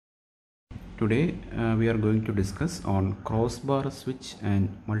Today we are going to discuss on crossbar switch and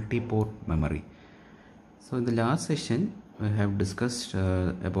multiport memory. So in the last session we have discussed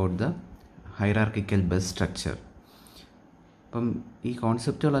about the hierarchical bus structure. അപ്പം ഈ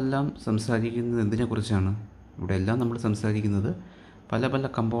കോൺസെപ്റ്റുകളെല്ലാം സംസാരിക്കുന്നത് എന്തിനെക്കുറിച്ചാണ്? ഇവിടെ എല്ലാം നമ്മൾ സംസാരിക്കുന്നത് പല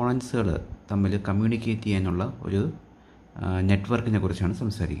പല കമ്പോണൻസുകൾ തമ്മിൽ കമ്മ്യൂണിക്കേറ്റ് ചെയ്യാനുള്ള ഒരു നെറ്റ്വർക്കിനെ കുറിച്ചാണ്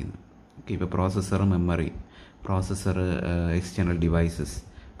സംസാരിക്കുന്നത്. ഓക്കെ, ഇപ്പോൾ processor, memory, processor, external devices,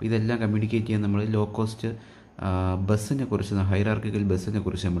 അപ്പോൾ ഇതെല്ലാം കമ്മ്യൂണിക്കേറ്റ് ചെയ്യാൻ നമ്മൾ ലോ കോസ്റ്റ് ബസ്സിനെ കുറിച്ച്, ഹൈറാർക്കിക്കൽ ബസ്സിനെ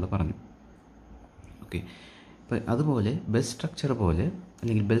കുറിച്ച് നമ്മൾ പറഞ്ഞു. ഓക്കെ, അപ്പോൾ അതുപോലെ ബസ് സ്ട്രക്ചർ പോലെ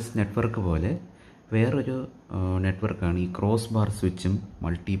അല്ലെങ്കിൽ ബസ് നെറ്റ്വർക്ക് പോലെ വേറൊരു നെറ്റ്വർക്കാണ് ഈ ക്രോസ് ബാർ സ്വിച്ചും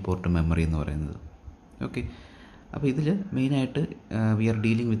മൾട്ടിപോർട്ട് മെമ്മറി എന്ന് പറയുന്നത്. ഓക്കെ, അപ്പോൾ ഇതിൽ മെയിനായിട്ട് V are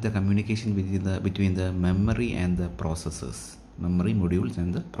dealing with the communication between the memory and the processors, memory modules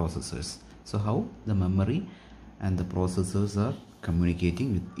and the processors. So how the memory and the processors are communicating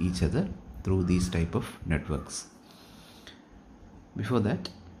with each other through these type of networks. Before that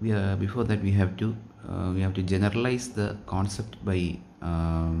we have to generalize the concept by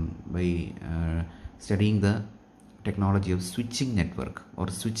studying the technology of switching network or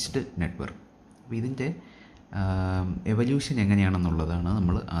switched network. അപ്പോൾ ഇതിൻ്റെ evolution എങ്ങനെയാണെന്നുള്ളതാണ്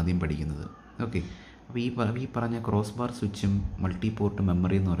നമ്മൾ ആദ്യം പഠിക്കുന്നത്. Okay, അപ്പോൾ ഈ പറഞ്ഞ cross bar സ്വിച്ചും മൾട്ടിപോർട്ട്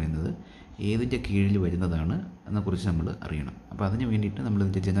memory എന്ന് പറയുന്നത് ഏതിൻ്റെ കീഴിൽ വരുന്നതാണ് എന്നതിനെക്കുറിച്ച് നമ്മൾ അറിയണം. അപ്പോൾ അതിന് വേണ്ടിയിട്ട്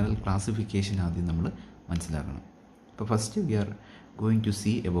നമ്മളിതിൻ്റെ ജനറൽ ക്ലാസിഫിക്കേഷൻ ആദ്യം നമ്മൾ മനസ്സിലാക്കണം. അപ്പോൾ first we are going to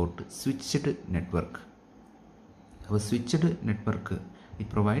see about switched network. അപ്പോൾ switched network it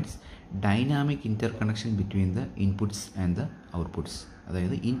provides dynamic inter connection between the inputs and the outputs.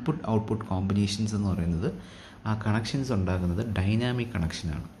 അതായത് ഇൻപുട്ട് ഔട്ട്പുട്ട് കോമ്പിനേഷൻസ് എന്ന് പറയുന്നത് ആ കണക്ഷൻസ് ഉണ്ടാകുന്നത് ഡൈനാമിക്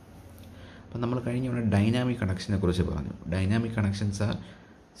കണക്ഷനാണ്. അപ്പം നമ്മൾ കഴിഞ്ഞ തവണ ഡൈനാമിക് കണക്ഷനെ കുറിച്ച് പറഞ്ഞു. Dynamic connections R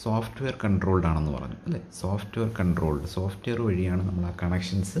software controlled ആണെന്ന് പറഞ്ഞു, അല്ലേ? സോഫ്റ്റ്വെയർ വഴിയാണ് നമ്മൾ ആ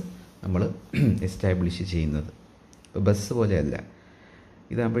കണക്ഷൻസ് നമ്മൾ എസ്റ്റാബ്ലിഷ് ചെയ്യുന്നത്. ഇപ്പോൾ ബസ് പോലെയല്ല,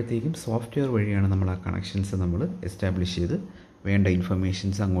 ഇതാകുമ്പോഴത്തേക്കും സോഫ്റ്റ്വെയർ വഴിയാണ് നമ്മൾ ആ കണക്ഷൻസ് നമ്മൾ എസ്റ്റാബ്ലിഷ് ചെയ്ത് വേണ്ട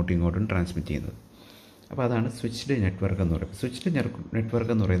ഇൻഫർമേഷൻസ് അങ്ങോട്ടും ഇങ്ങോട്ടും ട്രാൻസ്മിറ്റ് ചെയ്യുന്നത്. അപ്പോൾ അതാണ് സ്വിച്ച്ഡ് നെറ്റ്വർക്ക് എന്ന് പറയുന്നത്. സ്വിച്ച്ഡ്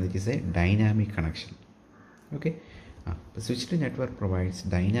നെറ്റ്വർക്ക് എന്ന് പറയുന്നത് it is A dynamic connection. Okay, switched network provides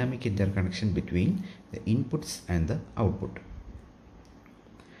dynamic interconnection between the inputs and the output.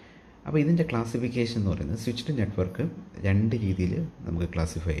 അപ്പോൾ ഇതിൻ്റെ ക്ലാസിഫിക്കേഷൻ എന്ന് പറയുന്നത് സ്വിച്ച്ഡ് നെറ്റ്വർക്ക് രണ്ട് രീതിയിൽ നമുക്ക്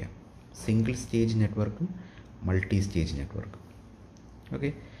ക്ലാസിഫൈ ചെയ്യാം. സിംഗിൾ സ്റ്റേജ് നെറ്റ്വർക്കും മൾട്ടി സ്റ്റേജ് നെറ്റ്വർക്കും.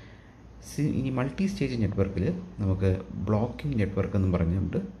 ഓക്കെ, ഇനി മൾട്ടി സ്റ്റേജ് നെറ്റ്വർക്കിൽ നമുക്ക് ബ്ലോക്കിംഗ് നെറ്റ്വർക്ക് എന്നും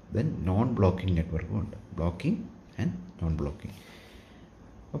പറഞ്ഞുകൊണ്ട് ദെൻ നോൺ ബ്ലോക്കിംഗ് നെറ്റ്വർക്കും ഉണ്ട്. Blocking and non blocking.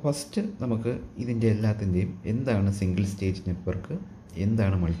 അപ്പോൾ ഫസ്റ്റ് നമുക്ക് ഇതിൻ്റെ എല്ലാത്തിൻ്റെയും എന്താണ് സിംഗിൾ സ്റ്റേജ് നെറ്റ്വർക്ക്,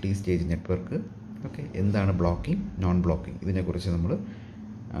 എന്താണ് മൾട്ടി സ്റ്റേജ് നെറ്റ്വർക്ക്, ഓക്കെ, എന്താണ് ബ്ലോക്കിംഗ്, നോൺ ബ്ലോക്കിംഗ്, ഇതിനെക്കുറിച്ച് നമ്മൾ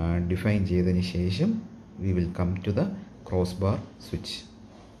ഡിഫൈൻ ചെയ്തതിന് ശേഷം we will come to the cross bar switch,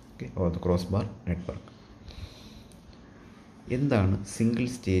 okay, or the cross bar network. എന്താണ് സിംഗിൾ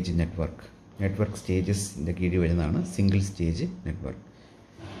സ്റ്റേജ് നെറ്റ്വർക്ക്? നെറ്റ്വർക്ക് സ്റ്റേജസിൻ്റെ കീഴിൽ വരുന്നതാണ് single stage network.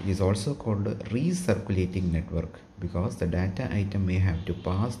 It is also called recirculating network because the data item may have to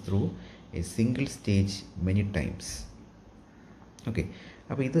pass through a single stage many times. Okay,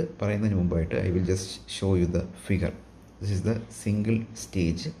 അപ്പോൾ ഇത് പറയുന്നതിന് മുമ്പായിട്ട് I will just show you the figure. This is the single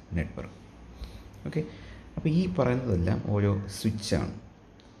stage network. Okay, അപ്പോൾ ഈ പറയുന്നതെല്ലാം ഓരോ സ്വിച്ചാണ്.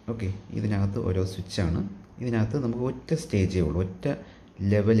 Okay, ഇതിനകത്ത് ഓരോ സ്വിച്ചാണ്. ഇതിനകത്ത് നമുക്ക് ഒറ്റ സ്റ്റേജേ ഉള്ളൂ, ഒറ്റ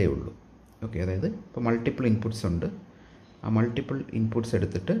ലെവലേ ഉള്ളൂ. ഓക്കെ, അതായത് ഇപ്പോൾ മൾട്ടിപ്പിൾ ഇൻപുട്സ് ഉണ്ട്. ആ മൾട്ടിപ്പിൾ ഇൻപുട്സ്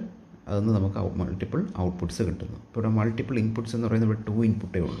എടുത്തിട്ട് അതിന് നമുക്ക് മൾട്ടിപ്പിൾ ഔട്ട്പുട്ട്സ് കിട്ടുന്നു. ഇപ്പോൾ ഇവിടെ മൾട്ടിപ്പിൾ ഇൻപുട്ട്സ് എന്ന് പറയുന്നത് ഇവിടെ 2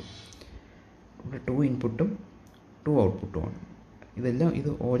 ഇൻപുട്ടേ ഉള്ളൂ. ഇവിടെ 2 ഇൻപുട്ടും 2 ഔട്ട്പുട്ടുമാണ്. ഇത്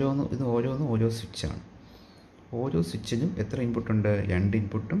ഓരോന്നും ഓരോ സ്വിച്ചാണ്. ഓരോ സ്വിച്ചിനും എത്ര ഇൻപുട്ടുണ്ട്? 2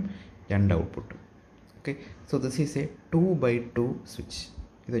 ഇൻപുട്ടും 2 ഔട്ട്പുട്ടും. Okay, so this is A 2x2 switch.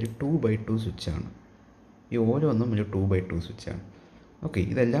 ഇതൊരു 2x2 സ്വിച്ചാണ്. ഈ ഓരോന്നും ഒരു 2x2 സ്വിച്ചാണ്. ഓക്കെ,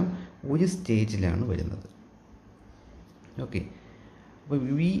 ഇതെല്ലാം ഒരു സ്റ്റേജിലാണ് വരുന്നത്. ഓക്കെ, അപ്പോൾ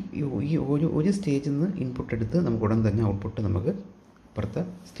ഈ ഒരു സ്റ്റേജിൽ നിന്ന് ഇൻപുട്ട് എടുത്ത് നമുക്ക് ഉടൻ തന്നെ ഔട്ട്പുട്ട് നമുക്ക് അപ്പുറത്തെ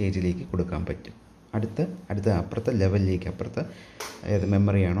സ്റ്റേജിലേക്ക് കൊടുക്കാൻ പറ്റും. അടുത്ത അപ്പുറത്തെ ലെവലിലേക്ക്, അപ്പുറത്തെ ഏത്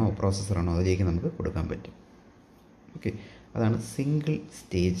മെമ്മറിയാണോ പ്രോസസ്സറാണോ അതിലേക്ക് നമുക്ക് കൊടുക്കാൻ പറ്റും. ഓക്കെ, അതാണ് സിംഗിൾ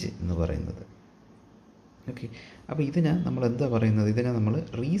സ്റ്റേജ് എന്ന് പറയുന്നത്. ഓക്കെ, അപ്പോൾ ഇതിനെ നമ്മൾ എന്താ പറയുന്നത്? ഇതിനെ നമ്മൾ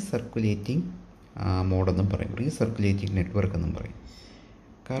റീസർക്കുലേറ്റിംഗ് മോഡെന്നും പറയും, റീസർക്കുലേറ്റിംഗ് നെറ്റ്വർക്ക് എന്നും പറയും.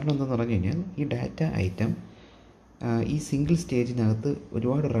 കാരണം എന്താണെന്ന് പറഞ്ഞു കഴിഞ്ഞാൽ ഈ ഡാറ്റ ഐറ്റം ഈ സിംഗിൾ സ്റ്റേജിനകത്ത്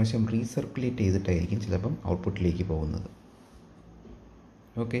ഒരുപാട് പ്രാവശ്യം റീസർക്കുലേറ്റ് ചെയ്തിട്ടായിരിക്കും ചിലപ്പം ഔട്ട്പുട്ടിലേക്ക് പോകുന്നത്.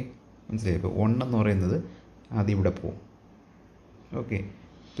 ഓക്കെ, മനസ്സിലായി? ഇപ്പോൾ 1 എന്ന് പറയുന്നത് ആദ്യം ഇവിടെ പോകും. ഓക്കെ,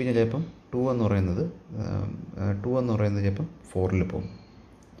 പിന്നെ ചിലപ്പം 2 എന്ന് പറയുന്നത് ചിലപ്പം 4ൽ പോകും.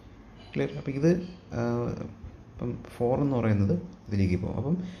 ക്ലിയർ? അപ്പോൾ ഇത് അപ്പം 4 എന്ന് പറയുന്നത് ഇതിലേക്ക്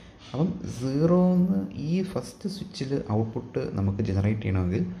പോകും. അപ്പം 0 ഈ ഫസ്റ്റ് സ്വിച്ചിൽ ഔട്ട്പുട്ട് നമുക്ക് ജനറേറ്റ്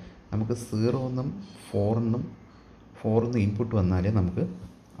ചെയ്യണമെങ്കിൽ നമുക്ക് 0 4 ഇൻപുട്ട് വന്നാലേ നമുക്ക്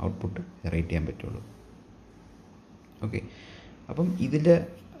ഔട്ട്പുട്ട് ജനറേറ്റ് ചെയ്യാൻ പറ്റുള്ളൂ. ഓക്കെ, അപ്പം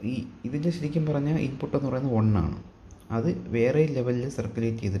ഇതിൻ്റെ ശരിക്കും പറഞ്ഞാൽ ഇൻപുട്ട് എന്ന് പറയുന്നത് 1 ആണ്. അത് വേറെ ലെവലിൽ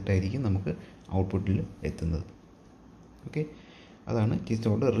സർക്കുലേറ്റ് ചെയ്തിട്ടായിരിക്കും നമുക്ക് ഔട്ട്പുട്ടിൽ എത്തുന്നത്. ഓക്കെ, അതാണ് it is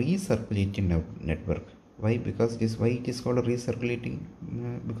called recirculating network. Why it is called recirculating?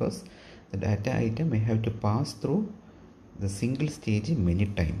 Because the data item may have to pass through the single stage many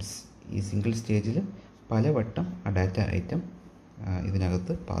times. ഈ സിംഗിൾ സ്റ്റേജിൽ പലവട്ടം ആ ഡാറ്റ ഐറ്റം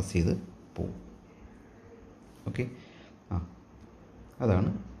ഇതിനകത്ത് പാസ് ചെയ്ത് പോകും. ഓക്കെ,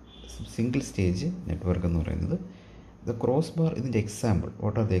 അതാണ് സിംഗിൾ സ്റ്റേജ് നെറ്റ്വർക്ക് എന്ന് പറയുന്നത്. ദ ക്രോസ് ബാർ ഇതിൻ്റെ example.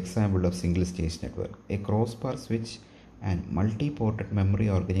 What are the example of single stage network? A cross bar switch and multi ported memory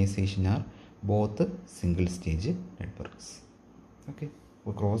organisation are both single stage networks. Okay,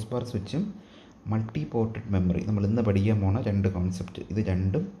 അപ്പോൾ cross bar സ്വിച്ചും multi ported memory നമ്മൾ ഇന്ന് പഠിക്കാൻ പോണ 2 concept. ഇത്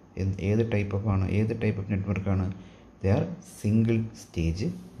രണ്ടും ഏത് type of നെറ്റ്വർക്കാണ്? They are single stage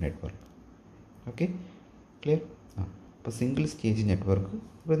network. Okay, clear? അപ്പോൾ സിംഗിൾ സ്റ്റേജ് നെറ്റ്വർക്ക്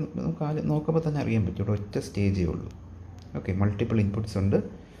നമുക്ക് നോക്കുമ്പോൾ തന്നെ അറിയാൻ പറ്റും, ഇവിടെ ഒറ്റ സ്റ്റേജേ ഉള്ളൂ. ഓക്കെ, മൾട്ടിപ്പിൾ ഇൻപുട്ട്സ് ഉണ്ട്.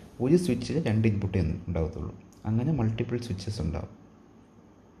 ഒരു സ്വിച്ചിൽ 2 ഇൻപുട്ടേ ഉണ്ടാകത്തുള്ളൂ. അങ്ങനെ മൾട്ടിപ്പിൾ സ്വിച്ചസ് ഉണ്ടാവും.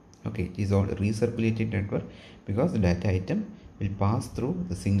 Okay, it is all recirculated network because the data item will pass through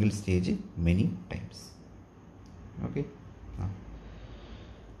the single stage many times. Okay,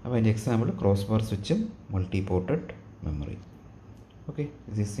 അപ്പോൾ അതിൻ്റെ example cross bar സ്വിച്ചും multi ported memory. Okay,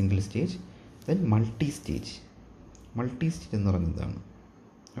 this is single stage. Then multi stage എന്ന് പറയുന്നത് എന്താണ്?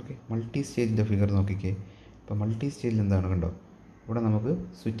 Okay, multi സ്റ്റേജിൻ്റെ figure നോക്കിക്കേ. ഇപ്പോൾ multi സ്റ്റേജിൽ എന്താണ് കണ്ടോ? ഇവിടെ നമുക്ക്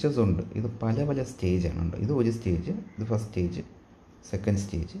സ്വിച്ചസ് ഉണ്ട്. ഇത് പല സ്റ്റേജാണ് ഉണ്ട്. ഇത് ഒരു സ്റ്റേജ്, ഇത് first stage, second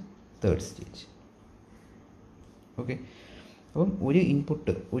stage, third stage. Okay, അപ്പം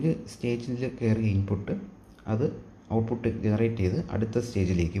ഒരു സ്റ്റേജിൽ കയറിയ ഇൻപുട്ട് അത് ഔട്ട്പുട്ട് ജനറേറ്റ് ചെയ്ത് അടുത്ത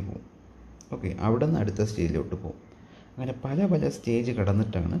സ്റ്റേജിലേക്ക് പോകും. ഓക്കെ, അവിടെ നിന്ന് അടുത്ത സ്റ്റേജിലോട്ട് പോകും. അങ്ങനെ പല stage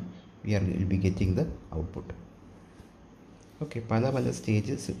കടന്നിട്ടാണ് will be getting the output. Okay, പല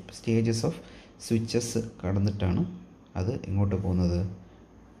സ്റ്റേജസ് ഓഫ് സ്വിച്ചസ് കടന്നിട്ടാണ് അത് എങ്ങോട്ട് പോകുന്നത്?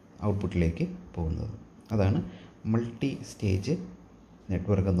 ഔട്ട്പുട്ടിലേക്ക് പോകുന്നത്. അതാണ് മൾട്ടി സ്റ്റേജ്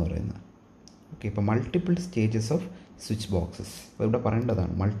നെറ്റ്വർക്ക് എന്ന് പറയുന്നത്. ഓക്കെ, ഇപ്പോൾ multiple stages off switch boxes. അപ്പോൾ ഇവിടെ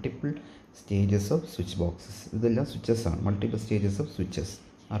പറയേണ്ടതാണ് multiple stages off switch boxes. ഇതെല്ലാം സ്വിച്ചസ് ആണ്. Multiple stages of switches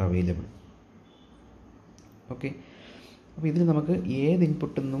are available. Okay, അപ്പോൾ ഇതിൽ നമുക്ക് ഏത്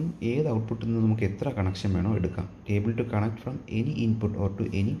ഇൻപുട്ടിൽ നിന്നും ഏത് ഔട്ട്പുട്ടിൽ നിന്നും നമുക്ക് എത്ര കണക്ഷൻ വേണോ എടുക്കാം. Able to connect from any input or to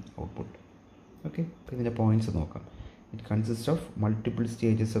any output. Okay, അപ്പോൾ ഇതിൻ്റെ പോയിൻറ്റ്സ് നോക്കാം. It consist of multiple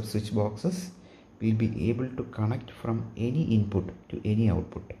stages off switch boxes will be able to connect from any input to any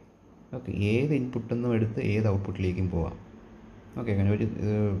output. Okay, ഏത് ഇൻപുട്ടിൽ നിന്നും എടുത്ത് ഏത് ഔട്ട്പുട്ടിലേക്കും പോവാം. Okay, അങ്ങനെ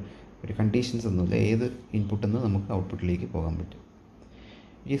ഒരു കണ്ടീഷൻസ് ഒന്നുമില്ല. ഏത് ഇൻപുട്ടിൽ നിന്ന് നമുക്ക് ഔട്ട്പുട്ടിലേക്ക് പോകാൻ പറ്റും.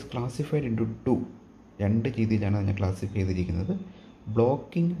 It is classified in to 2 രീതിയിലാണ് അതിനെ ക്ലാസിഫൈ ചെയ്തിരിക്കുന്നത്.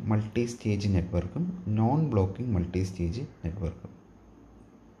 ബ്ലോക്കിംഗ് മൾട്ടി സ്റ്റേജ് നെറ്റ്വർക്കും നോൺ ബ്ലോക്കിംഗ് മൾട്ടി സ്റ്റേജ് നെറ്റ്വർക്കും.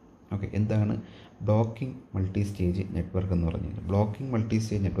 ഓക്കെ, എന്താണ് ബ്ലോക്കിംഗ് മൾട്ടി സ്റ്റേജ് നെറ്റ്വർക്ക് എന്ന് പറഞ്ഞാൽ? ബ്ലോക്കിംഗ് മൾട്ടി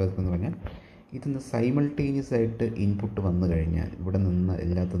സ്റ്റേജ് നെറ്റ്വർക്ക് എന്ന് പറഞ്ഞാൽ ഇതിന്ന് സൈമൾട്ടേനിയസ് ആയിട്ട് ഇൻപുട്ട് വന്നു കഴിഞ്ഞാൽ ഇവിടെ നിന്ന്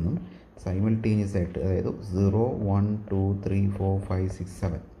എല്ലാത്തുനിന്നും സൈമൾട്ടേനിയസ് ആയിട്ട്, അതായത് 0 1 2 3 4 5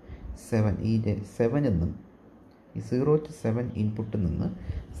 6 7 ഈ 7 എന്നും ഈ 0 to 7 ഇൻപുട്ടിൽ നിന്ന്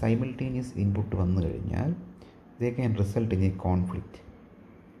സൈമൾട്ടേനിയസ് ഇൻപുട്ട് വന്നു കഴിഞ്ഞാൽ they can result in A conflict.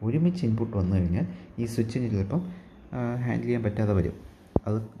 ഒരുമിച്ച് ഇൻപുട്ട് വന്നു കഴിഞ്ഞാൽ ഈ സ്വിച്ചിന് ചിലപ്പം ഹാൻഡിൽ ചെയ്യാൻ പറ്റാതെ വരും.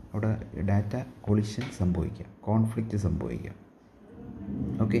 അത് അവിടെ ഡാറ്റ കൊളിഷൻ സംഭവിക്കാം, കോൺഫ്ലിക്റ്റ് സംഭവിക്കാം.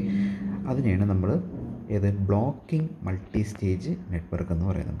 ഓക്കെ, അതിനെയാണ് നമ്മൾ ബ്ലോക്കിംഗ് മൾട്ടി സ്റ്റേജ് നെറ്റ്വർക്ക് എന്ന്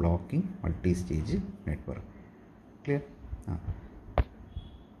പറയുന്നത്. Blocking multi stage network. Clear?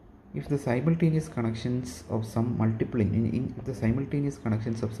 If the simultaneous connections of some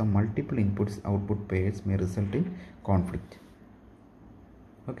multiple inputs output pairs may result in conflict.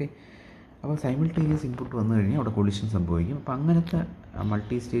 Okay, അപ്പോൾ സൈമിൾട്ടേനിയസ് ഇൻപുട്ട് വന്നു കഴിഞ്ഞാൽ അവിടെ കൊളിഷൻ സംഭവിക്കും. അപ്പോൾ അങ്ങനത്തെ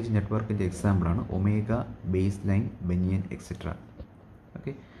മൾട്ടി സ്റ്റേജ് നെറ്റ്വർക്കിൻ്റെ എക്സാമ്പിളാണ് ഒമേഗ, ബേസ് ലൈൻ, ബനിയൻ എക്സെട്ര.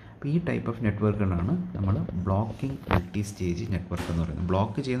 ഓക്കെ, അപ്പോൾ ഈ ടൈപ്പ് ഓഫ് നെറ്റ്വർക്കുകളാണ് നമ്മൾ ബ്ലോക്കിംഗ് മൾട്ടി സ്റ്റേജ് നെറ്റ്വർക്ക് എന്ന് പറയുന്നത്.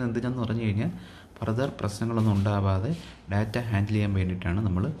 ബ്ലോക്ക് ചെയ്യുന്നത് എന്തിനാന്ന് പറഞ്ഞു കഴിഞ്ഞാൽ ഫർദർ പ്രശ്നങ്ങളൊന്നും ഉണ്ടാവാതെ ഡാറ്റ ഹാൻഡിൽ ചെയ്യാൻ വേണ്ടിയിട്ടാണ്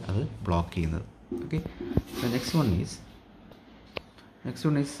നമ്മൾ അത് ബ്ലോക്ക് ചെയ്യുന്നത്. Okay, next one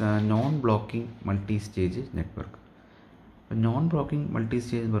is known blocking multi stage network. Non blocking multi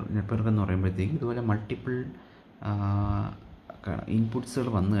stage network എന്ന് പറയുമ്പോഴത്തേക്ക് ഇതുപോലെ മൾട്ടിപ്പിൾ ഇൻപുട്സുകൾ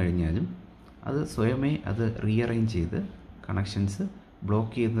വന്നു കഴിഞ്ഞാലും അത് സ്വയമേ അത് റീഅറേഞ്ച് ചെയ്ത് കണക്ഷൻസ്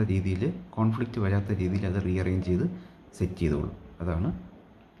ബ്ലോക്ക് ചെയ്യുന്ന രീതിയിൽ, കോൺഫ്ലിക്റ്റ് വരാത്ത രീതിയിൽ അത് റീഅറേഞ്ച് ചെയ്ത് സെറ്റ് ചെയ്തോളും. അതാണ്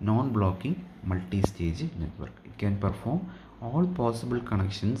non-blocking multi-stage network. It can perform all possible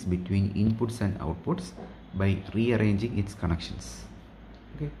connections between inputs and outputs by rearranging its connections.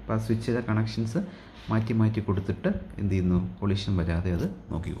 Okay, അപ്പോൾ ആ സ്വിച്ച് ചെയ്ത കണക്ഷൻസ് മാറ്റി മാറ്റി കൊടുത്തിട്ട് എന്ത് ചെയ്യുന്നു, കൊളിഷൻ വരാതെ അത്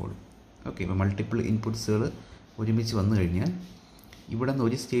നോക്കിക്കോളും. ഓക്കെ, ഇപ്പോൾ മൾട്ടിപ്പിൾ ഇൻപുട്സുകൾ ഒരുമിച്ച് വന്നു കഴിഞ്ഞാൽ ഇവിടെ നിന്ന്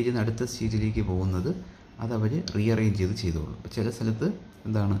ഒരു സ്റ്റേജിൽ നിന്ന് അടുത്ത സ്റ്റേജിലേക്ക് പോകുന്നത് അതവർ റീഅറേഞ്ച് ചെയ്തോളും. ഇപ്പോൾ ചില സ്ഥലത്ത്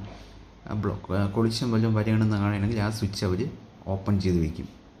എന്താണ് കൊളിഷൻ വല്ലതും വരികയാണെന്ന് കാണുകയാണെങ്കിൽ ആ സ്വിച്ച് അവർ ഓപ്പൺ ചെയ്ത് വയ്ക്കും.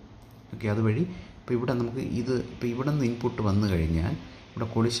 ഓക്കെ, അതുവഴി ഇപ്പോൾ ഇവിടെ നമുക്ക് ഇപ്പോൾ ഇവിടെ നിന്ന് ഇൻപുട്ട് വന്നു കഴിഞ്ഞാൽ ഇവിടെ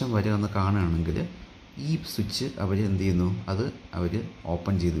കൊളിഷൻ വരികയെന്ന് കാണുകയാണെങ്കിൽ ഈ സ്വിച്ച് അവർ എന്ത് ചെയ്യുന്നു, അത് അവർ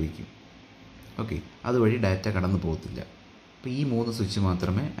ഓപ്പൺ ചെയ്ത് വയ്ക്കും. ഓക്കെ, അതുവഴി ഡാറ്റ കടന്നു പോകത്തില്ല. അപ്പോൾ ഈ 3 സ്വിച്ച്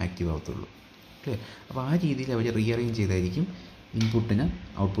മാത്രമേ ആക്റ്റീവ് ആകത്തുള്ളൂ. ഓക്കെ, അപ്പോൾ ആ രീതിയിൽ അവർ റീഅറേഞ്ച് ചെയ്തായിരിക്കും ഇൻപുട്ടിന്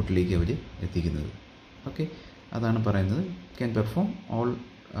ഔട്ട്പുട്ടിലേക്ക് അവർ എത്തിക്കുന്നത്. ഓക്കെ, അതാണ് പറയുന്നത് can perform all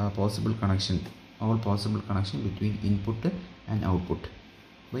possible connection between input and output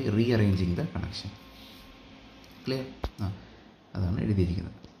by rearranging the connection. Clear? അതാണ്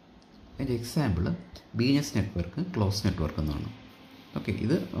എഴുതിയിരിക്കുന്നത്. അതിൻ്റെ എക്സാമ്പിൾ ബീനസ് നെറ്റ്വർക്ക്, ക്ലോസ് നെറ്റ്വർക്ക് എന്നാണ്. ഓക്കെ,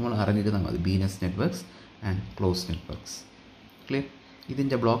 ഇത് നമ്മൾ അറിഞ്ഞിരുന്നാൽ മതി. ബീനസ് networks and close networks. Clear?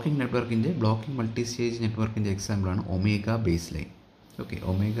 ഇതിൻ്റെ ബ്ലോക്കിംഗ് മൾട്ടി സ്റ്റേജ് നെറ്റ്വർക്കിൻ്റെ എക്സാമ്പിളാണ് omega base line. Okay,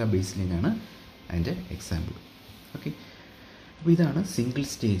 omega base ലൈനാണ് അതിൻ്റെ എക്സാമ്പിൾ. ഓക്കെ, അപ്പോൾ ഇതാണ് സിംഗിൾ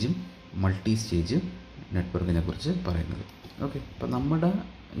സ്റ്റേജും മൾട്ടി സ്റ്റേജ് നെറ്റ്വർക്കിനെ കുറിച്ച് പറയുന്നത്. ഓക്കെ, അപ്പോൾ നമ്മുടെ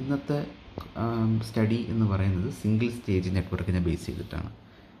ഇന്നത്തെ സ്റ്റഡി എന്ന് പറയുന്നത് സിംഗിൾ സ്റ്റേജ് നെറ്റ്വർക്കിനെ ബേസ് ചെയ്തിട്ടാണ്.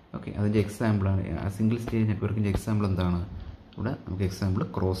 ഓക്കെ, അതിൻ്റെ എക്സാമ്പിളാണ് ആ സിംഗിൾ സ്റ്റേജ് നെറ്റ്വർക്കിൻ്റെ എക്സാമ്പിൾ എന്താണ്? ഇവിടെ നമുക്ക് example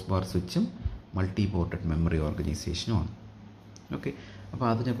cross bar സ്വിച്ചും multi ported memory ഓർഗനൈസേഷനുമാണ്. Okay, അപ്പോൾ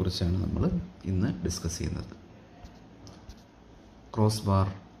അതിനെക്കുറിച്ചാണ് നമ്മൾ ഇന്ന് ഡിസ്കസ് ചെയ്യുന്നത്. Cross bar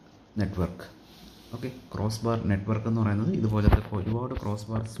network. Okay, cross bar network എന്ന് പറയുന്നത് ഇതുപോലത്തെ ഒരുപാട് ക്രോസ്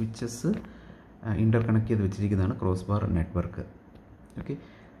ബാർ സ്വിച്ചസ് ഇൻ്റർ കണക്ട് ചെയ്ത് വെച്ചിരിക്കുന്നതാണ് cross bar network. Okay,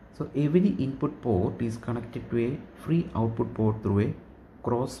 so every input port is connected to A free output port through A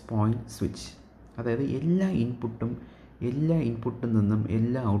cross point switch. അതായത് എല്ലാ ഇൻപുട്ടിൽ നിന്നും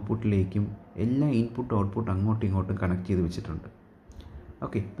എല്ലാ ഔട്ട്പുട്ടിലേക്കും എല്ലാ ഔട്ട്പുട്ട് അങ്ങോട്ടും ഇങ്ങോട്ടും കണക്ട് ചെയ്ത് വെച്ചിട്ടുണ്ട്.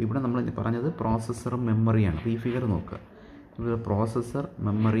 ഓക്കെ, ഇപ്പോൾ ഇവിടെ നമ്മൾ പറഞ്ഞത് പ്രോസസ്സറും മെമ്മറിയാണ്. അപ്പോൾ ഈ ഫിഗർ നോക്കുക, ഇവിടെ പ്രോസസ്സർ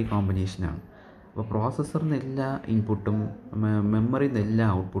മെമ്മറി കോമ്പിനേഷനാണ്. അപ്പോൾ പ്രോസസ്സറിൽ നിന്ന് എല്ലാ ഇൻപുട്ടും മെമ്മറിയിൽ നിന്ന് എല്ലാ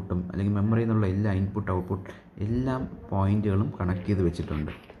ഔട്ട്പുട്ടും അല്ലെങ്കിൽ മെമ്മറിയിൽ നിന്നുള്ള എല്ലാ ഔട്ട്പുട്ട് എല്ലാ പോയിൻറ്റുകളും കണക്ട് ചെയ്ത്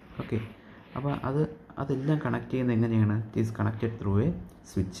വെച്ചിട്ടുണ്ട്. ഓക്കെ, അപ്പോൾ അതെല്ലാം കണക്ട് ചെയ്യുന്നത് എങ്ങനെയാണ്? It is connected through A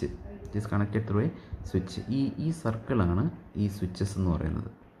switch. ഈ സർക്കിളാണ് ഈ സ്വിച്ചസ് എന്ന്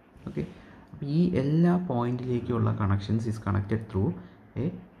പറയുന്നത്. ഓക്കെ, അപ്പോൾ ഈ എല്ലാ പോയിൻറ്റിലേക്കുള്ള connections is connected through A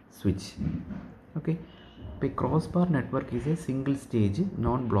switch. Okay, ഇപ്പോൾ ഈ cross bar network is A single stage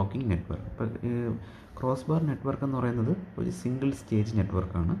non blocking network. ഇപ്പോൾ ക്രോസ് ബാർ നെറ്റ്വർക്ക് എന്ന് പറയുന്നത് ഒരു സിംഗിൾ സ്റ്റേജ്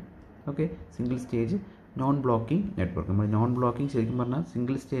നെറ്റ്വർക്കാണ്. Okay, single stage non blocking network. നമ്മൾ നോൺ ബ്ലോക്കിംഗ് ശരിക്കും പറഞ്ഞാൽ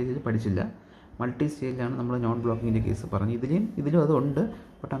സിംഗിൾ സ്റ്റേജിൽ പഠിച്ചില്ല, മൾട്ടി സ്റ്റേജിലാണ് നമ്മൾ നോൺ ബ്ലോക്കിങ്ങിൻ്റെ കേസ് പറഞ്ഞു. ഇതിലും അതുണ്ട്,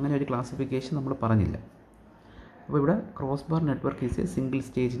 ബട്ട് അങ്ങനെ ഒരു ക്ലാസിഫിക്കേഷൻ നമ്മൾ പറഞ്ഞില്ല. അപ്പോൾ ഇവിടെ cross bar network is A single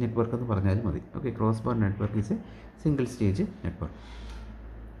stage network എന്ന് പറഞ്ഞാലും മതി. Okay, cross bar network is A single stage network.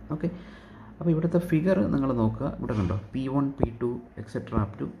 Okay, അപ്പോൾ ഇവിടുത്തെ ഫിഗർ നിങ്ങൾ നോക്കുക. ഇവിടെ കണ്ടോ, P1 P2 etcetera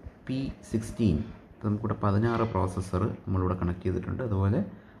up to P16. നമുക്കിവിടെ 16 പ്രോസസ്സർ നമ്മളിവിടെ കണക്ട് ചെയ്തിട്ടുണ്ട്. അതുപോലെ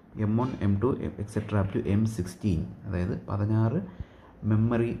M1 M2 etcetera up to M16, അതായത് 16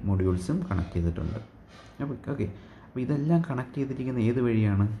 മെമ്മറി മൊഡ്യൂൾസും കണക്ട് ചെയ്തിട്ടുണ്ട്. ഓക്കെ, അപ്പോൾ ഇതെല്ലാം കണക്ട് ചെയ്തിരിക്കുന്ന ഏത്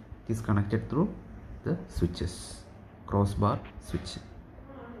വഴിയാണ്? It is connected through the switches, cross bar switch.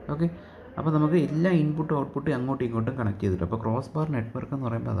 Okay, അപ്പോൾ നമുക്ക് എല്ലാ ഇൻപുട്ടും ഔട്ട്പുട്ടും അങ്ങോട്ടും ഇങ്ങോട്ടും കണക്ട് ചെയ്തിട്ടുണ്ട്. അപ്പോൾ ക്രോസ് ബാർ നെറ്റ്വർക്ക് എന്ന്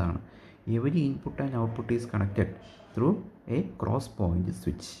പറയുമ്പോൾ അതാണ്. Every input and output is connected through A cross point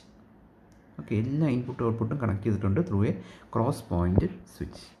switch. Okay, എല്ലാ ഇൻപുട്ടും ഔട്ട്പുട്ടും കണക്ട് ചെയ്തിട്ടുണ്ട് through A cross point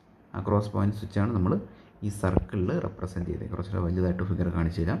switch. ആ ക്രോസ് പോയിൻറ്റ് സ്വിച്ചാണ് നമ്മൾ ഈ സർക്കിളിൽ റെപ്രസെൻറ്റ് ചെയ്തത്. കുറച്ചുകൂടെ വലുതായിട്ട് ഫിഗർ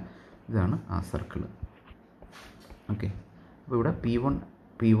കാണിച്ചു തരാം. ഇതാണ് ആ സർക്കിൾ. ഓക്കെ, അപ്പോൾ ഇവിടെ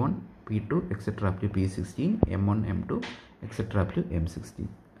P1 P2 etcetera up to P16, M1 M2 etcetera up to M16.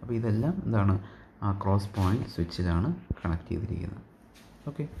 അപ്പോൾ ഇതെല്ലാം എന്താണ്? ആ ക്രോസ് പോയിൻറ്റ് സ്വിച്ചിലാണ് കണക്ട് ചെയ്തിരിക്കുന്നത്.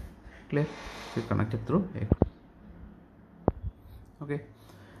 Okay, clear? Connected through okay,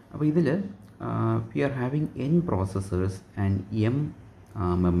 അപ്പോൾ ഇതിൽ V are having n processors and m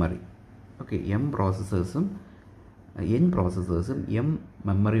memory. Okay, n പ്രോസസ്സേഴ്സും m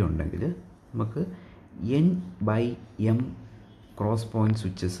memory ഉണ്ടെങ്കിൽ നമുക്ക് n/m cross point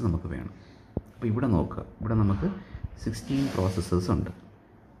switches നമുക്ക് വേണം. അപ്പോൾ ഇവിടെ നോക്കുക, ഇവിടെ നമുക്ക് 16 പ്രോസസ്സേഴ്സ് ഉണ്ട്,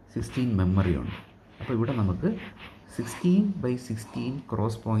 16 മെമ്മറി ഉണ്ട്. അപ്പോൾ ഇവിടെ നമുക്ക് 16/16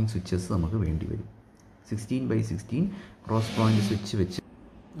 ക്രോസ് പോയിൻറ്റ് സ്വിച്ചസ് നമുക്ക് വേണ്ടി വരും. 16/16 ക്രോസ് പോയിൻറ്റ് സ്വിച്ച് വെച്ച്.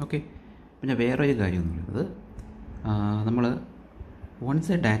 ഓക്കെ, പിന്നെ വേറൊരു കാര്യം എന്ന് പറയുന്നത്, നമ്മൾ once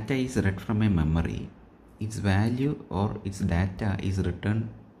a data is read from a memory, its value or its data is returned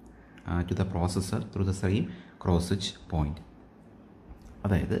to the processor through the same cross switch point.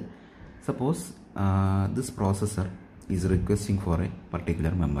 അതായത് suppose this processor is requesting four A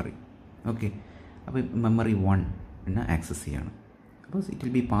particular memory. Okay, അപ്പോൾ memory 1 access ചെയ്യണം. അപ്പോൾ it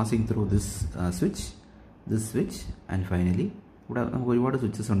will be passing through this switch and finally ഇവിടെ നമുക്ക് ഒരുപാട്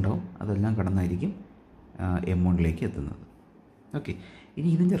switches ഉണ്ടാവും, അതെല്ലാം കടന്നായിരിക്കും M1ലേക്ക് എത്തുന്നത്. ഓക്കെ, ഇനി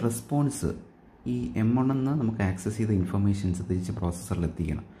ഇതിൻ്റെ റെസ്പോൺസ് ഈ M1 നമുക്ക് ആക്സസ് ചെയ്ത ഇൻഫർമേഷൻസ് തിരിച്ച് പ്രോസസ്സറിൽ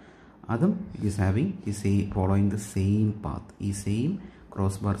എത്തിക്കണം. അതും it is having following the same path. ഈ സെയിം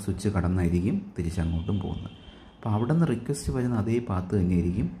ക്രോസ് ബാർ സ്വിച്ച് കടന്നായിരിക്കും തിരിച്ചങ്ങോട്ടും പോകുന്നത്. അപ്പോൾ അവിടെ നിന്ന് റിക്വസ്റ്റ് വരുന്ന അതേ പാത്ത്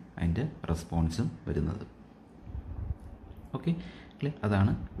തന്നെയായിരിക്കും അതിൻ്റെ റെസ്പോൺസും വരുന്നത്. ഓക്കെ,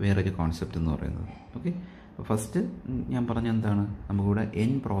 അതാണ് വേറൊരു കോൺസെപ്റ്റ് എന്ന് പറയുന്നത്. ഓക്കെ, ഫസ്റ്റ് ഞാൻ പറഞ്ഞ എന്താണ്, നമുക്കിവിടെ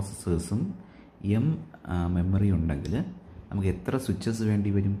N പ്രോസസ്സേഴ്സും M മെമ്മറി ഉണ്ടെങ്കിൽ നമുക്ക് എത്ര സ്വിച്ചസ് വേണ്ടി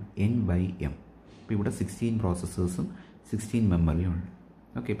വരും? N/M. ഇപ്പോൾ ഇവിടെ 16 പ്രോസസ്സേഴ്സും 16 മെമ്മറിയും ഉണ്ട്.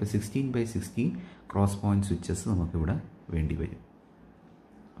 ഓക്കെ, ഇപ്പോൾ 16/16 ക്രോസ് പോയിൻറ്റ് സ്വിച്ചസ് നമുക്കിവിടെ വേണ്ടി വരും.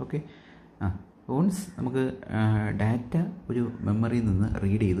 ഓക്കെ, വൺസ് നമുക്ക് ഡാറ്റ ഒരു മെമ്മറിയിൽ നിന്ന്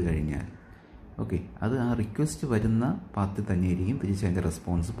റീഡ് ചെയ്ത് കഴിഞ്ഞാൽ ഓക്കെ, അത് ആ റിക്വസ്റ്റ് വരുന്ന പാത്തിൽ തന്നെയായിരിക്കും തിരിച്ച് അതിൻ്റെ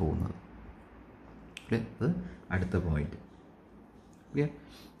റെസ്പോൺസ് പോകുന്നത്. അത് അടുത്ത പോയിന്റ്. ഓക്കെ,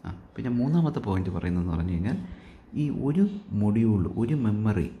 പിന്നെ മൂന്നാമത്തെ പോയിന്റ് പറയുന്നതെന്ന് പറഞ്ഞു കഴിഞ്ഞാൽ ഈ ഒരു മൊഡ്യൂൾ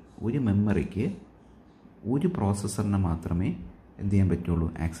ഒരു മെമ്മറിക്ക് ഒരു പ്രോസസ്സറിനെ മാത്രമേ എന്ത് ചെയ്യാൻ പറ്റുള്ളൂ,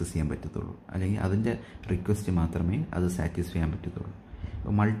 ആക്സസ് ചെയ്യാൻ പറ്റത്തുള്ളൂ, അല്ലെങ്കിൽ അതിൻ്റെ റിക്വസ്റ്റ് മാത്രമേ അത് സാറ്റിസ്ഫൈ ചെയ്യാൻ പറ്റത്തുള്ളൂ.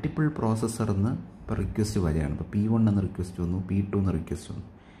 ഇപ്പോൾ മൾട്ടിപ്പിൾ പ്രോസസ്സറിന്ന് ഇപ്പോൾ റിക്വസ്റ്റ് വരികയാണ്. ഇപ്പോൾ P1 എന്ന് റിക്വസ്റ്റ് വന്നു, P2 എന്ന് റിക്വസ്റ്റ് വന്നു,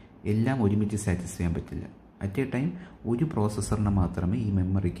 എല്ലാം ഒരുമിച്ച് സാറ്റിസ്ഫൈ ചെയ്യാൻ പറ്റില്ല. അറ്റ് എ ടൈം ഒരു പ്രോസസ്സറിനെ മാത്രമേ ഈ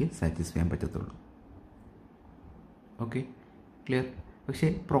മെമ്മറിക്ക് സാറ്റിസ്ഫൈ ചെയ്യാൻ പറ്റത്തുള്ളൂ. Okay, clear. പക്ഷേ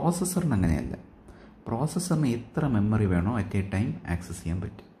പ്രോസസ്സറിന് അങ്ങനെയല്ല. പ്രോസസ്സറിന് എത്ര മെമ്മറി വേണോ അറ്റ് എ ടൈം ആക്സസ് ചെയ്യാൻ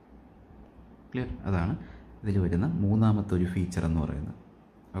പറ്റും. ക്ലിയർ, അതാണ് ഇതിൽ വരുന്ന മൂന്നാമത്തെ ഒരു ഫീച്ചർ എന്ന് പറയുന്നത്.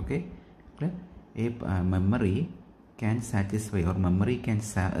 Okay, clear. Memory can satisfy or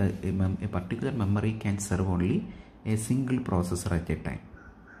a particular memory can serve only a single processor at a time.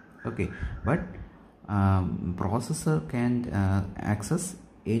 Okay, but processor can access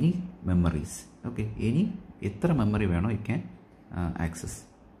any memories. Okay, etra memory veno it can access.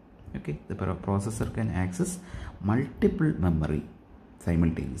 Okay, the processor can access multiple memory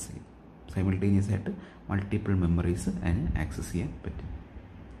simultaneously ആയിട്ട് multiple memories and access ചെയ്യാൻ പറ്റും.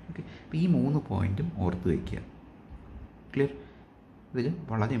 Okay, അപ്പോൾ ഈ 3 പോയിന്റും ഓർത്ത് വയ്ക്കുക. Clear. ഇതിൽ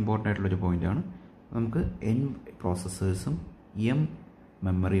വളരെ ഇമ്പോർട്ടൻ്റ് ആയിട്ടുള്ളൊരു പോയിൻ്റാണ്. നമുക്ക് N പ്രോസസ്സേഴ്സും M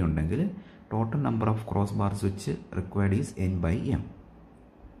മെമ്മറി ഉണ്ടെങ്കിൽ total number of cross bar switch required is N/M.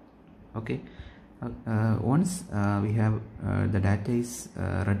 Okay, once we have the data is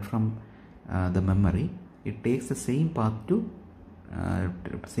read from the memory, it takes the same path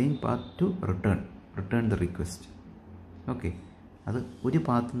to return the request. Okay, അത് ഒരു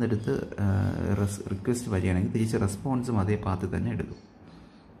പാത്തിൽ നിന്ന് എടുത്ത് request വരികയാണെങ്കിൽ തിരിച്ച് റെസ്പോൺസും അതേ പാത്തിൽ തന്നെ എടുക്കും.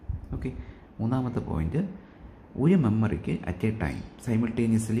 Okay, മൂന്നാമത്തെ പോയിന്റ്, ഒരു മെമ്മറിക്ക് അറ്റ് എ ടൈം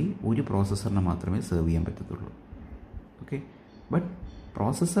സൈമിൾട്ടേനിയസ്ലി ഒരു പ്രോസസ്സറിനെ മാത്രമേ സെർവ് ചെയ്യാൻ പറ്റത്തുള്ളൂ. Okay, but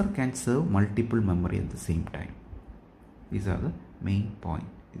processor can serve multiple memory at the same time. These are the main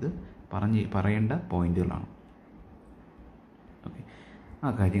point. ഇത് പറയേണ്ട പോയിന്റുകളാണ്. ഓക്കെ,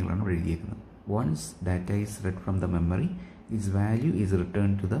 ആ കാര്യങ്ങളാണ് ഇവിടെ എഴുതിയിരിക്കുന്നത്. Once data is red from the memory, its value is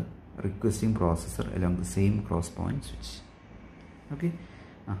returned to the requesting processor along the same cross point switch. Okay,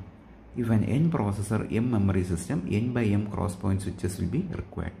 if an N processor M memory system, N/M cross point switches will be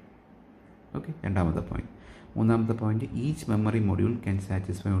required. Okay, രണ്ടാമത്തെ point. മൂന്നാമത്തെ point, each memory module can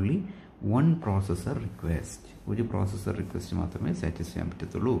satisfy only one processor request. ഒരു processor request മാത്രമേ satisfy ചെയ്യാൻ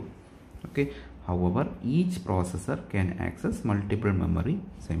പറ്റത്തുള്ളൂ. Okay, however each processor can access multiple memory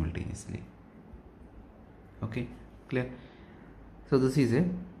simultaneously. Okay, clear. So this is a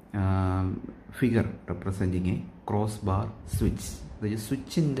figure representing a crossbar switch. ഇതൊരു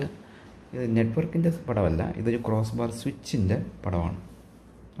സ്വിച്ചിൻ്റെ നെറ്റ്വർക്കിൻ്റെ പടമല്ല, ഇതൊരു cross bar സ്വിച്ചിൻ്റെ പടമാണ്.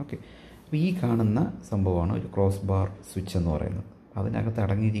 Okay, അപ്പോൾ ഈ കാണുന്ന സംഭവമാണ് ഒരു ക്രോസ് ബാർ സ്വിച്ച് എന്ന് പറയുന്നത്. അതിനകത്ത്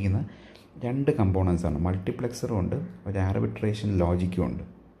അടങ്ങിയിരിക്കുന്ന 2 കമ്പോണൻസാണ്. മൾട്ടിപ്ലെക്സറും ഉണ്ട്, ഒരു ആർബിട്രേഷൻ ലോജിക്കും ഉണ്ട്.